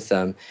hang out with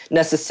them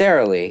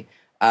necessarily,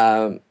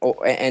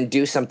 and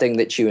do something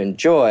that you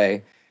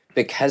enjoy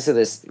because of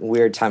this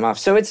weird time off.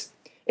 So it's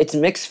it's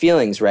mixed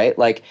feelings, right?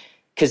 Like,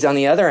 because on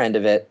the other end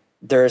of it,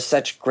 there are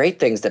such great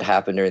things that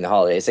happen during the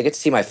holidays. I get to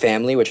see my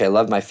family, which I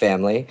love my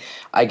family.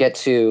 I get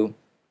to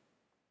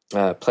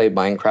play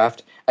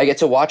Minecraft. I get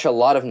to watch a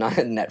lot of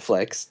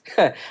Netflix.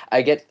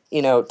 I get,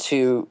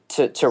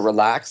 to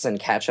relax and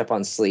catch up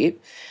on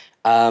sleep.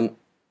 Um,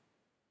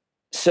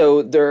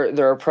 so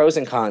there are pros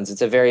and cons.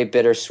 It's a very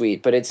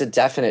bittersweet, but it's a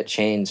definite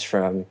change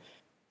from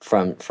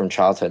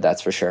childhood.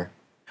 That's for sure.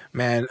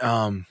 Man,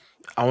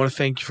 I want to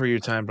thank you for your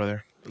time,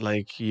 brother.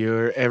 Like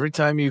you're every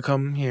time you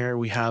come here,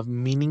 we have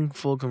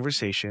meaningful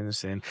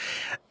conversations, and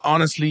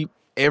honestly,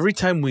 every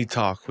time we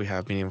talk, we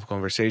have meaningful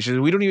conversations.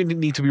 We don't even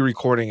need to be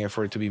recording it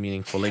for it to be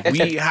meaningful. Like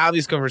we have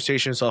these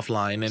conversations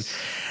offline,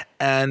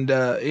 and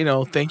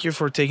thank you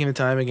for taking the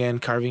time again,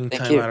 carving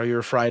Thank time you. out of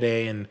your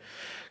Friday and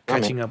Oh,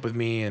 man. catching up with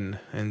me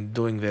and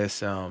doing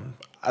this.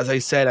 As I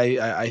said,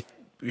 I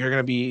you're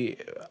gonna be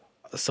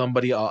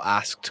somebody I'll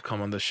ask to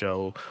come on the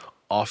show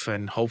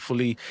often.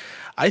 Hopefully,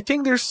 I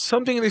think there's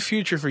something in the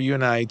future for you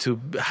and I to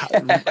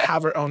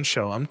have our own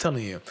show. I'm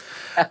telling you,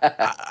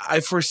 I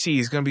foresee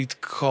it's gonna be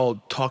called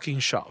Talking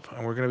Shop,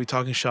 and we're gonna be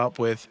talking shop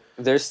with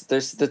There's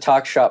the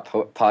Talk Shop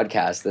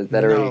podcast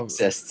that already no.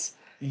 exists.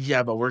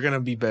 Yeah, but we're gonna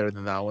be better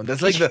than that one.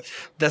 That's like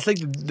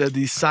the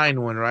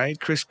design one, right?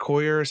 Chris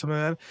Coyer or something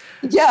like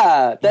that.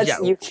 Yeah, Yeah.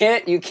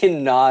 you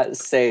cannot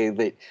say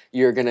that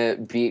you're gonna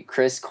beat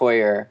Chris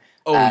Coyer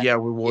Oh at, yeah,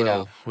 we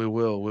will. We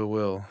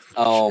will.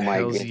 oh my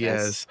Hells goodness.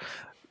 yes.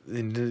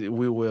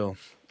 We will.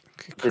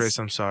 It's Chris,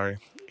 I'm sorry.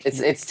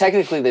 it's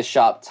technically the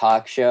Shop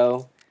Talk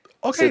Show.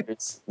 So Okay,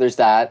 there's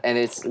that,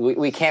 and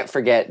we can't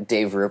forget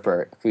Dave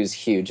Rupert, who's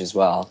huge as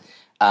well.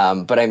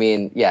 But I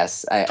mean,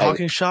 yes,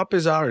 Talking Shop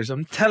is ours.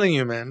 I'm telling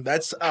you, man,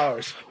 that's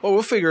ours. Well,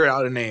 we'll figure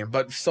out a name,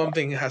 but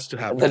something has to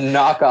the happen.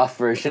 knockoff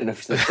version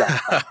of the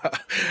Shop.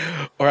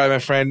 All right, my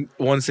friend.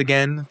 Once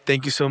again,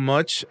 thank you so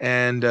much,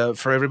 and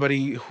for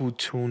everybody who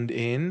tuned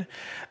in,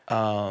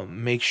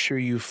 make sure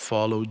you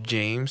follow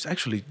James.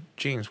 Actually,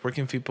 James, where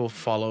can people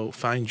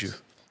find you?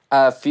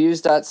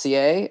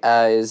 Fuse.ca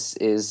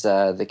is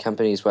the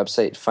company's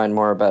website to find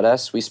more about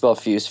us. We spell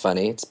Fuse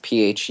funny. It's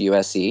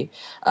Phuse.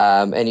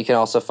 And you can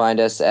also find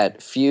us at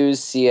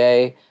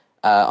FuseCA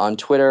on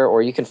Twitter,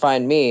 or you can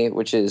find me,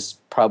 which is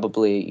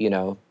probably,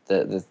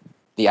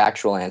 the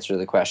actual answer to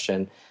the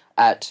question,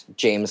 at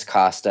James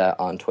Costa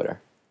on Twitter.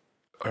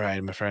 All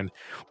right, my friend.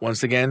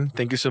 Once again,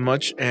 thank you so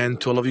much, and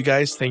to all of you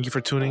guys, thank you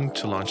for tuning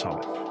to Launch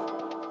Hall.